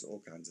close,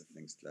 all kinds of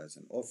things close,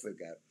 and off we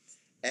go.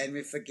 And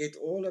we forget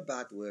all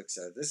about work.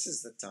 So this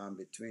is the time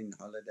between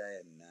holiday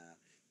and now.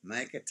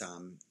 Make a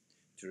time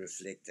to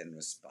reflect and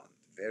respond.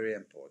 Very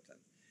important.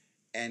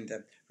 And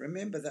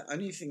remember, the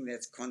only thing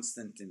that's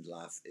constant in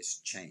life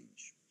is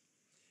change.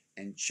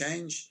 And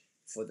change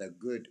for the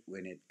good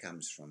when it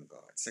comes from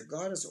God. So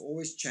God is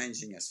always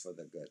changing us for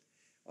the good.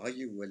 Are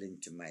you willing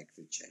to make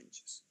the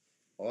changes?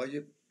 Are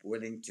you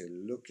willing to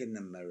look in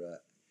the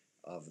mirror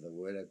of the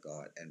Word of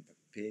God and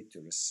prepare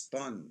to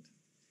respond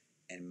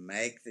and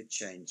make the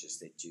changes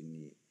that you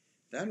need?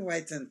 Don't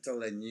wait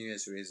until a New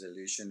Year's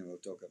resolution, and we'll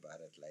talk about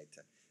it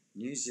later.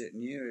 New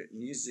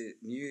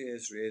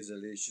Year's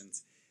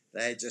resolutions,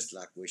 they're just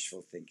like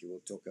wishful thinking. We'll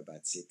talk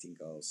about setting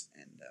goals.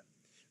 And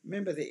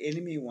remember, the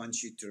enemy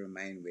wants you to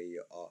remain where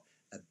you are,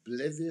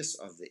 oblivious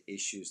of the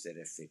issues that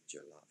affect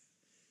your life.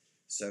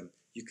 So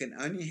you can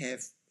only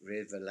have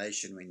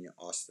revelation when you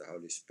ask the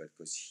Holy Spirit,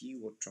 because He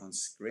will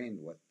transcend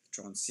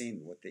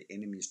what the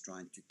enemy is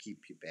trying to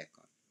keep you back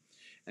on.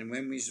 And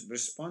when we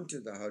respond to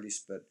the Holy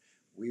Spirit,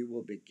 we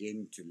will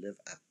begin to live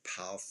a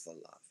powerful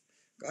life.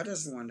 God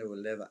doesn't want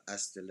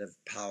us to live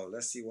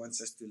powerless. He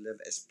wants us to live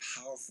as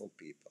powerful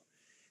people.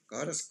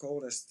 God has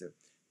called us to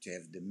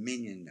have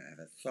dominion, to have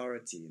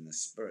authority in the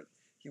Spirit.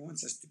 He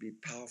wants us to be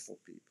powerful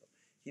people.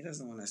 He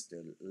doesn't want us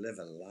to live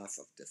a life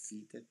of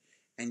defeated.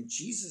 And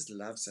Jesus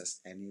loves us,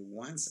 and He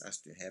wants us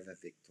to have a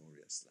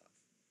victorious life.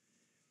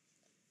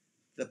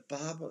 The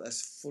Bible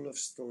is full of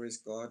stories,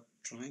 God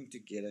trying to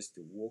get us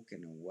to walk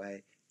in a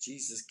way.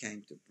 Jesus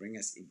came to bring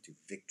us into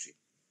victory.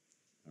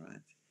 All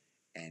right?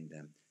 And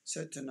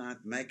so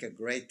tonight, make a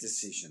great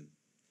decision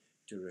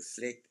to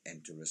reflect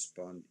and to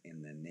respond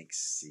in the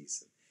next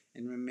season.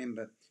 And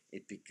remember,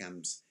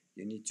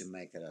 you need to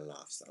make it a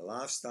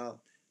lifestyle.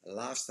 A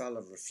lifestyle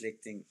of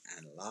reflecting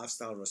and a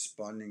lifestyle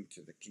responding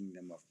to the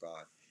kingdom of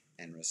God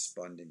and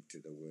responding to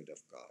the Word of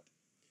God.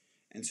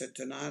 And so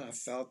tonight I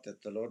felt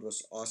that the Lord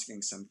was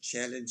asking some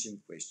challenging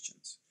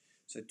questions.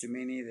 So to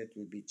many that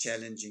would be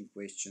challenging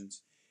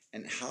questions.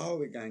 And how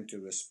we're going to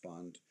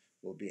respond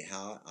will be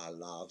how our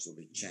lives will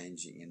be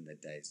changing in the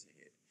days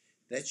ahead.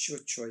 That's your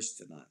choice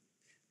tonight.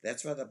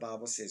 That's why the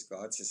Bible says,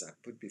 God says, I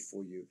put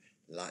before you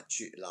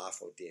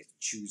life or death.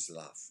 Choose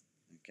life.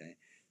 Okay?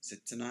 So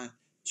tonight,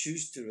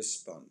 choose to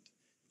respond.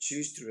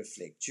 Choose to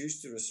reflect.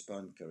 Choose to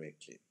respond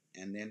correctly.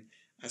 And then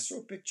I saw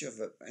a picture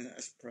and I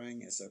was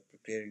praying as I was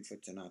preparing for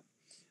tonight.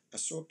 I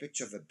saw a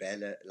picture of a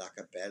ballerina,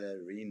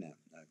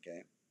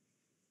 okay?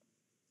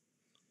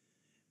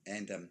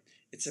 And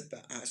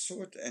I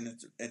saw it,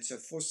 and it's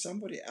for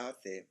somebody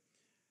out there,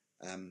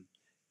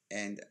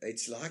 and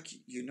it's like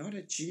you're not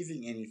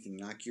achieving anything,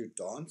 like you're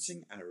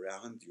dancing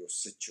around your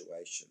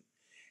situation.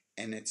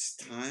 And it's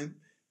time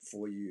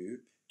for you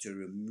to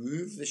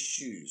remove the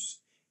shoes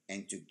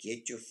and to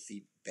get your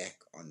feet back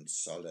on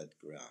solid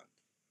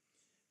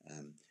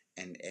ground.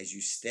 And as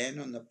you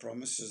stand on the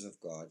promises of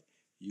God,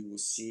 you will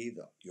see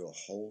your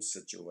whole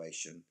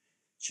situation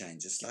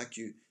change. It's like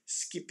you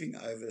skipping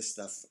over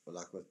stuff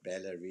like with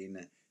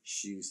ballerina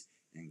shoes,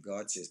 and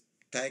God says,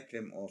 take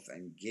them off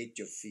and get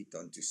your feet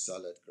onto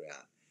solid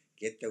ground.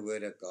 Get the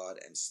Word of God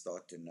and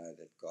start to know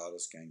that God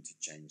is going to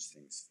change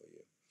things for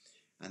you.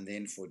 And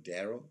then for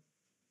Daryl,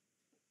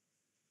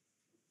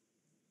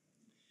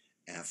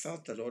 and I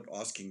felt the Lord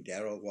asking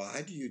Daryl,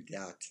 why do you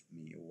doubt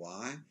me?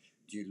 Why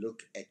do you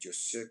look at your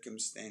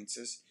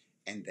circumstances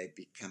and they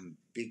become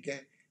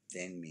bigger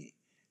than me?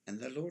 And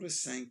the Lord is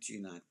saying to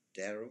you now,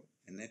 Daryl,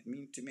 and that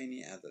means to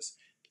many others,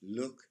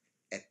 look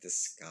at the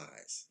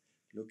skies.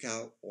 Look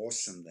how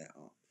awesome they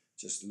are.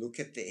 Just look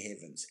at the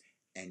heavens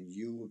and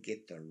you will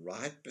get the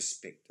right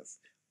perspective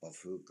of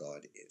who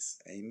God is.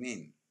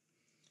 Amen.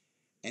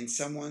 And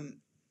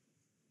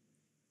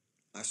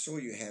I saw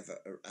you have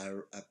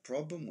a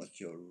problem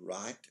with your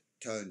right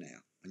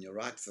toenail. On your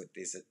right foot,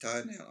 there's a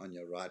toenail on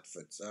your right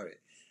foot. Sorry.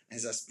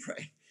 As I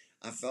prayed,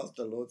 I felt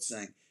the Lord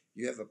saying,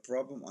 you have a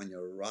problem on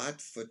your right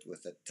foot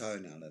with a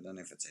toenail. I don't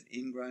know if it's an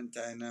ingrown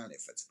toenail,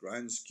 if it's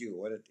grown skew,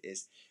 what it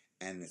is,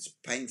 and it's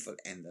painful.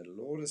 And the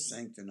Lord is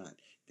saying tonight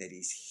that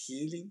He's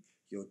healing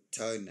your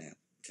toenail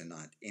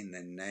tonight in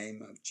the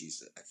name of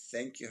Jesus. I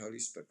thank you, Holy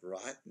Spirit,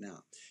 right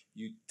now.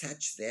 You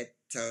touch that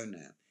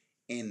toenail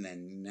in the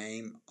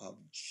name of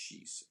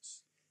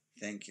Jesus.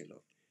 Thank you,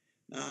 Lord.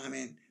 Now, I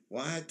mean,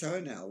 why a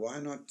toenail? Why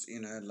not,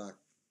 like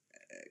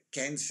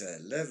cancer,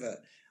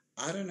 liver?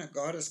 I don't know.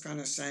 God is kind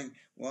of saying,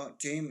 well,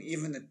 to Him,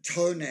 even the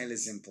toenail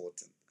is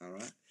important, all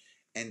right?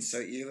 And so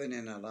even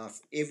in our life,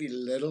 every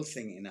little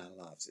thing in our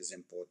lives is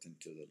important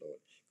to the Lord.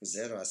 Because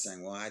that's why I was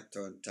saying, why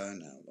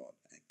toenail, Lord?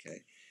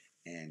 Okay?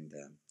 And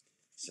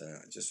so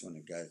I just want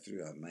to go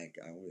through.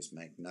 I always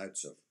make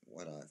notes of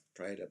what I've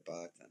prayed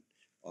about and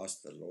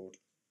ask the Lord.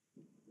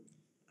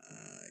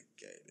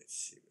 Okay, let's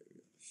see.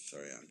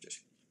 Sorry, I'm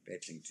just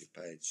battling to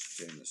turn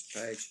this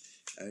page.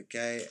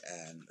 Okay,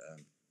 and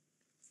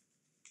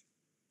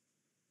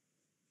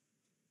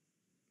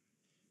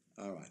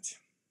all right.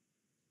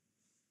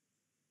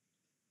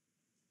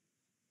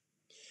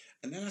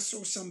 And then I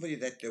saw somebody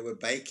that they were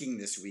baking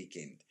this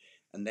weekend,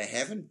 and they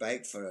haven't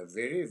baked for a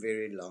very,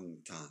 very long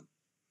time.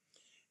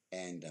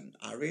 And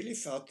I really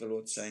felt the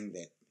Lord saying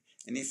that.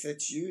 And if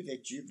it's you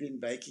that you've been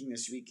baking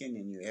this weekend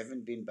and you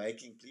haven't been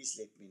baking, please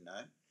let me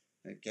know.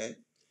 Okay?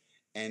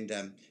 And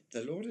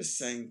the Lord is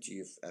saying to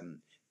you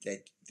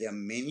that there are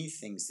many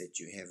things that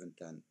you haven't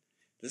done.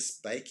 This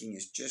baking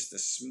is just a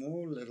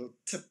small little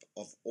tip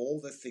of all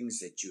the things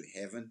that you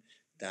haven't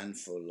done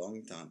for a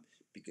long time,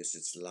 because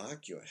it's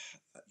like your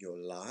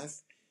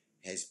life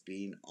has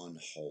been on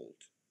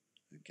hold.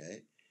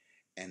 Okay?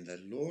 And the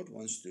Lord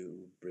wants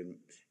to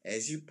bring,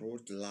 as you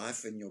brought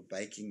life in your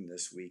baking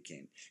this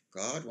weekend,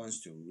 God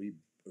wants to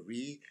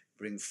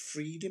bring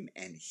freedom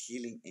and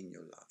healing in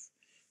your life.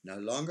 No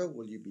longer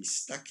will you be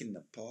stuck in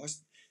the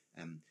past.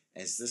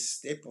 As this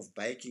step of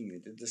baking, you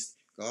did this.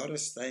 God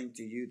is saying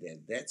to you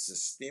that that's a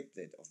step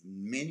that of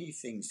many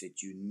things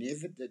that you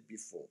never did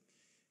before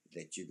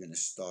that you're going to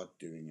start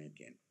doing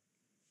again.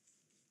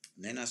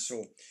 And then I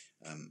saw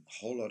a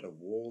whole lot of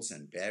walls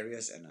and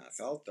barriers, and I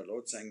felt the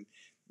Lord saying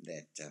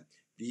that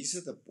these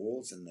are the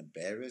walls and the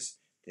barriers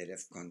that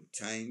have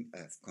contained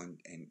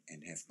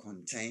and have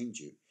contained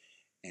you.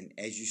 And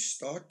as you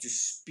start to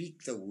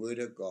speak the word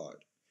of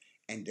God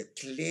and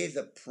declare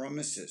the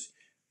promises,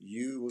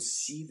 you will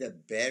see the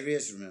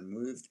barriers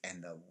removed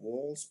and the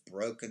walls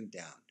broken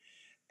down,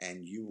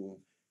 and you will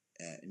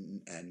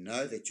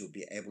know that you'll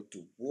be able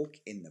to walk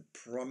in the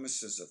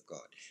promises of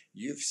God.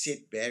 You've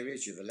set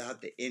barriers, you've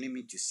allowed the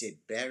enemy to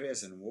set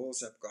barriers and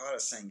walls up. God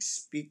is saying,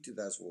 speak to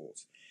those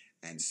walls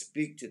and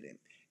speak to them,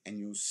 and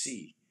you'll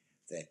see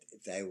that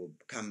they will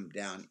come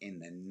down in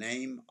the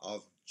name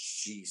of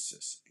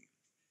Jesus.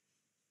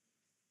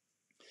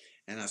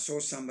 And I saw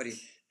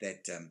somebody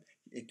that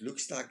it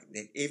looks like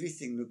that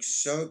everything looks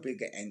so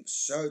big and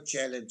so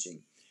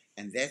challenging,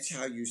 and that's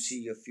how you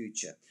see your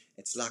future.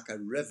 It's like a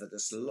river,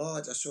 this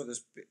large, I saw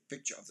this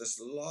picture of this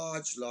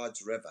large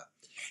river,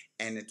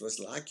 and it was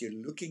like you're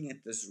looking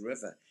at this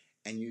river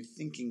and you're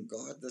thinking,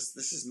 God, this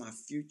is my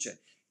future.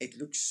 It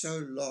looks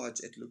so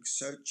large, it looks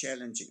so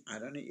challenging. I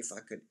don't know if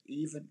I could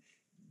even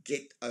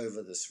get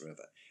over this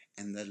river.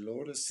 And the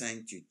Lord is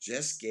saying to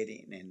just get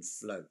in and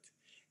float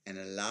and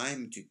allow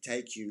him to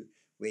take you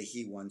where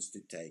he wants to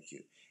take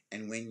you.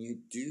 And when you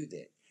do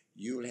that,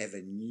 you'll have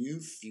a new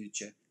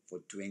future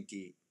for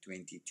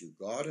 2022.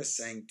 God is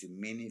saying to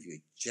many of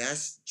you,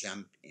 just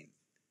jump in.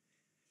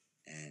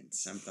 And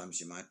sometimes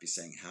you might be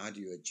saying, how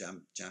do you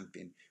jump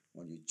in?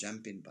 Well, you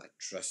jump in by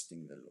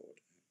trusting the Lord.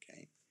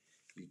 Okay?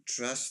 You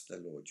trust the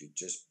Lord. You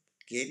just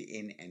get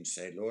in and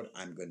say, Lord,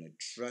 I'm going to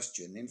trust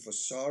you. And then for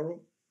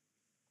sorrow,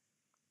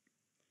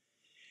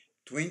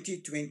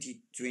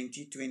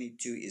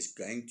 2022 is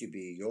going to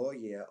be your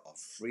year of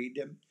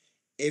freedom.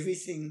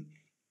 Everything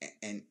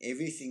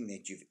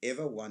that you've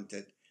ever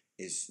wanted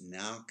is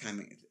now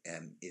coming,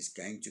 is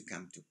going to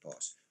come to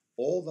pass.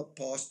 All the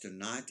past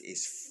tonight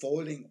is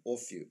falling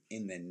off you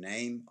in the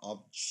name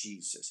of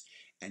Jesus.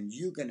 And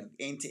you're going to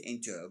enter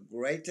into a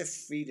greater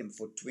freedom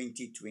for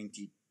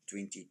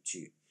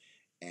 2022.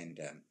 And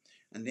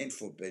then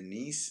for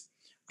Bernice,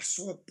 I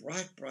saw a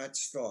bright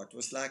star. It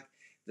was like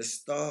the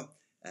star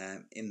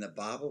in the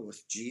Bible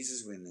with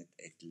Jesus when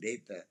it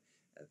led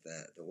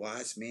the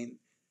wise men,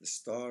 the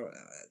star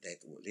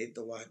that led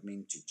the wise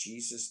men to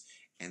Jesus.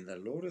 And the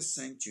Lord is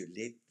saying to you,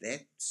 let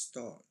that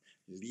star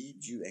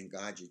lead you and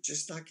guide you,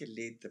 just like it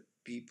led the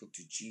people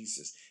to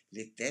Jesus.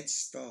 Let that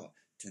star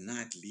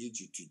tonight lead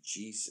you to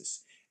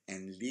Jesus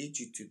and lead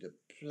you to the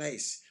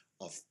place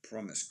of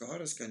promise.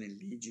 God is going to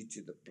lead you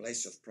to the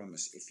place of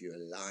promise if you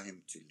allow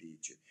him to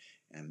lead you.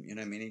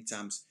 Many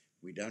times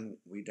we don't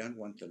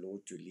want the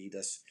Lord to lead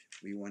us.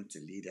 We want to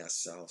lead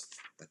ourselves,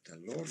 but the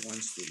Lord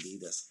wants to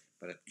lead us.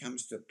 But it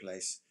comes to a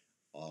place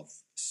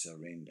of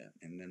surrender.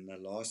 And then the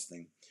last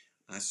thing,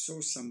 I saw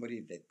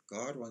somebody that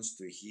God wants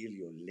to heal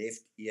your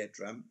left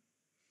eardrum.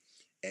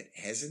 It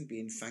hasn't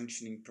been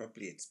functioning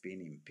properly. It's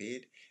been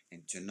impaired.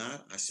 And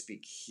tonight I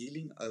speak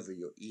healing over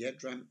your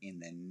eardrum in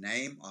the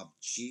name of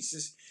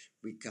Jesus.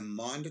 We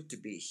command it to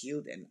be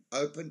healed and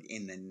opened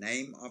in the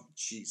name of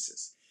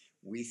Jesus.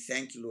 We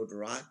thank you, Lord,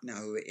 right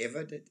now,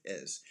 whoever it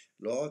is,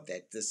 Lord,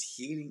 that this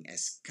healing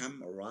has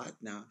come right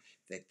now,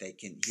 that they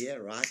can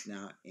hear right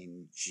now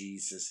in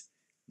Jesus'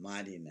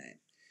 mighty name.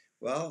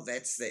 Well,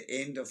 that's the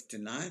end of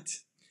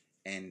tonight.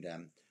 And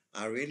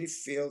I really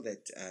feel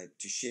that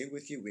to share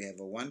with you, we have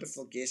a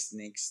wonderful guest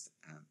next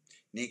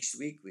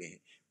week.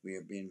 We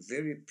have been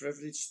very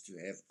privileged to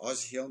have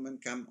Oz Hillman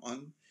come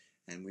on,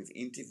 and we've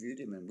interviewed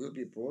him, and we'll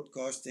be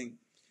broadcasting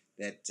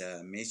that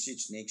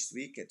message next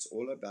week. It's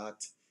all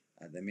about,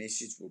 the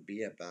message will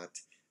be about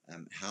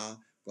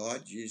how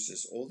God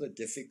uses all the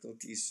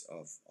difficulties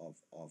of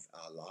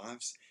our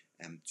lives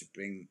to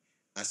bring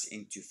us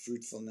into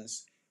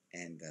fruitfulness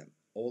and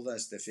all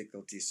those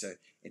difficulties. So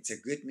it's a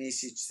good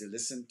message to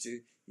listen to.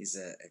 He's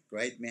a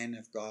great man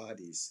of God.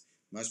 He's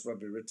most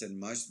probably written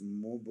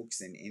more books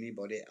than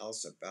anybody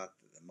else about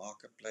the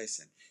marketplace,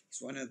 and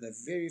he's one of the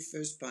very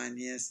first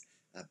pioneers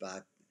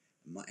about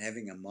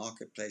having a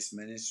marketplace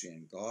ministry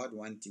and God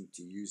wanting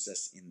to use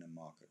us in the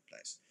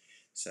marketplace.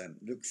 So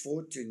look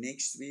forward to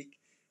next week,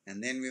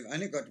 and then we've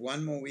only got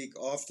one more week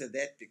after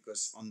that,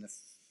 because on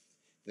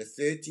the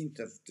 13th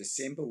of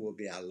December will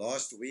be our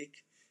last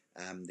week.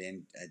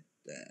 Then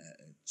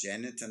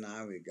Janet and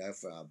I, we go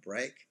for our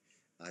break,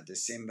 our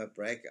December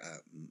break.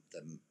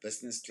 The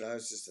business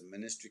closes, the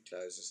ministry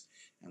closes,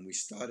 and we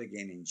start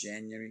again in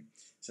January.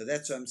 So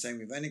that's what I'm saying.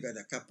 We've only got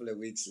a couple of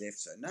weeks left.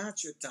 So now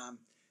it's your time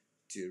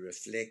to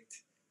reflect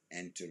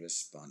and to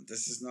respond.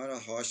 This is not a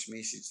harsh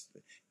message.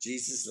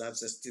 Jesus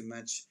loves us too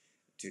much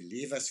to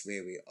leave us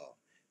where we are,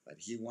 but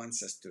he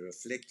wants us to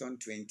reflect on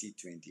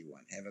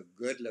 2021. Have a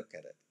good look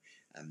at it.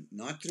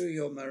 Not through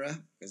your mirror,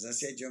 because I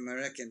said your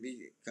mirror can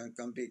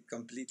be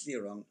completely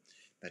wrong,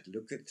 but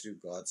look at it through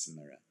God's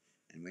mirror.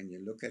 And when you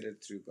look at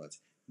it through God's,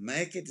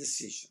 make a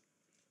decision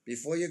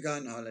before you go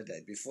on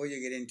holiday, before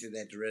you get into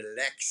that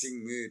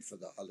relaxing mood for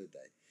the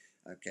holiday,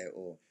 okay,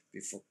 or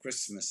before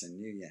Christmas and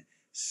New Year.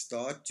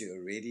 Start to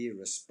already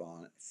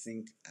respond,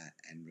 think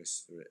and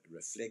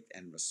reflect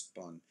and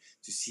respond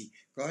to see,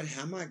 God,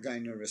 how am I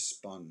going to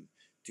respond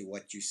to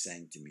what you're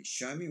saying to me?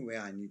 Show me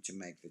where I need to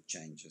make the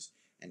changes,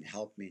 and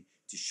help me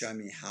to show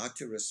me how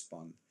to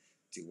respond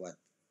to what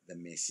the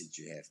message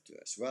you have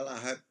to us. Well, I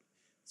hope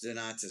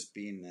tonight has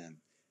been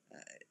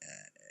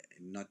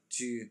not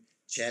too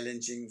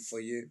challenging for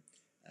you.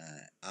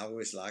 I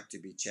always like to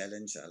be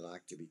challenged. I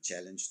like to be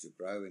challenged to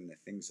grow in the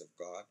things of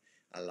God.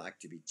 I like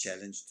to be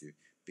challenged to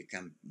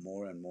become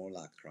more and more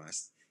like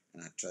Christ.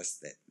 And I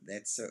trust that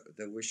that's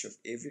the wish of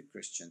every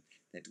Christian,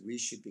 that we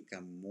should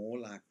become more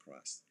like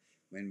Christ.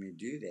 When we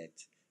do that,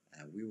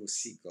 we will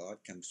see God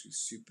come through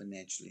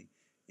supernaturally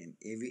in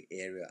every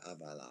area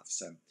of our life.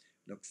 So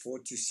look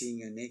forward to seeing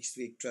you next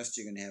week. Trust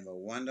you're going to have a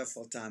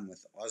wonderful time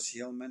with Oz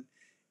Hillman.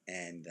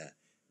 And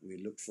we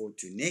look forward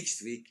to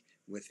next week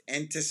with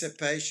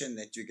anticipation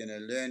that you're going to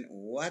learn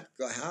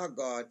how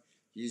God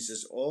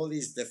uses all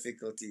these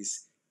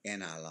difficulties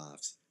in our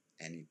lives,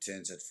 and he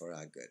turns it for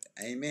our good.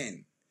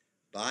 Amen.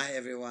 Bye,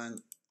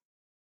 everyone.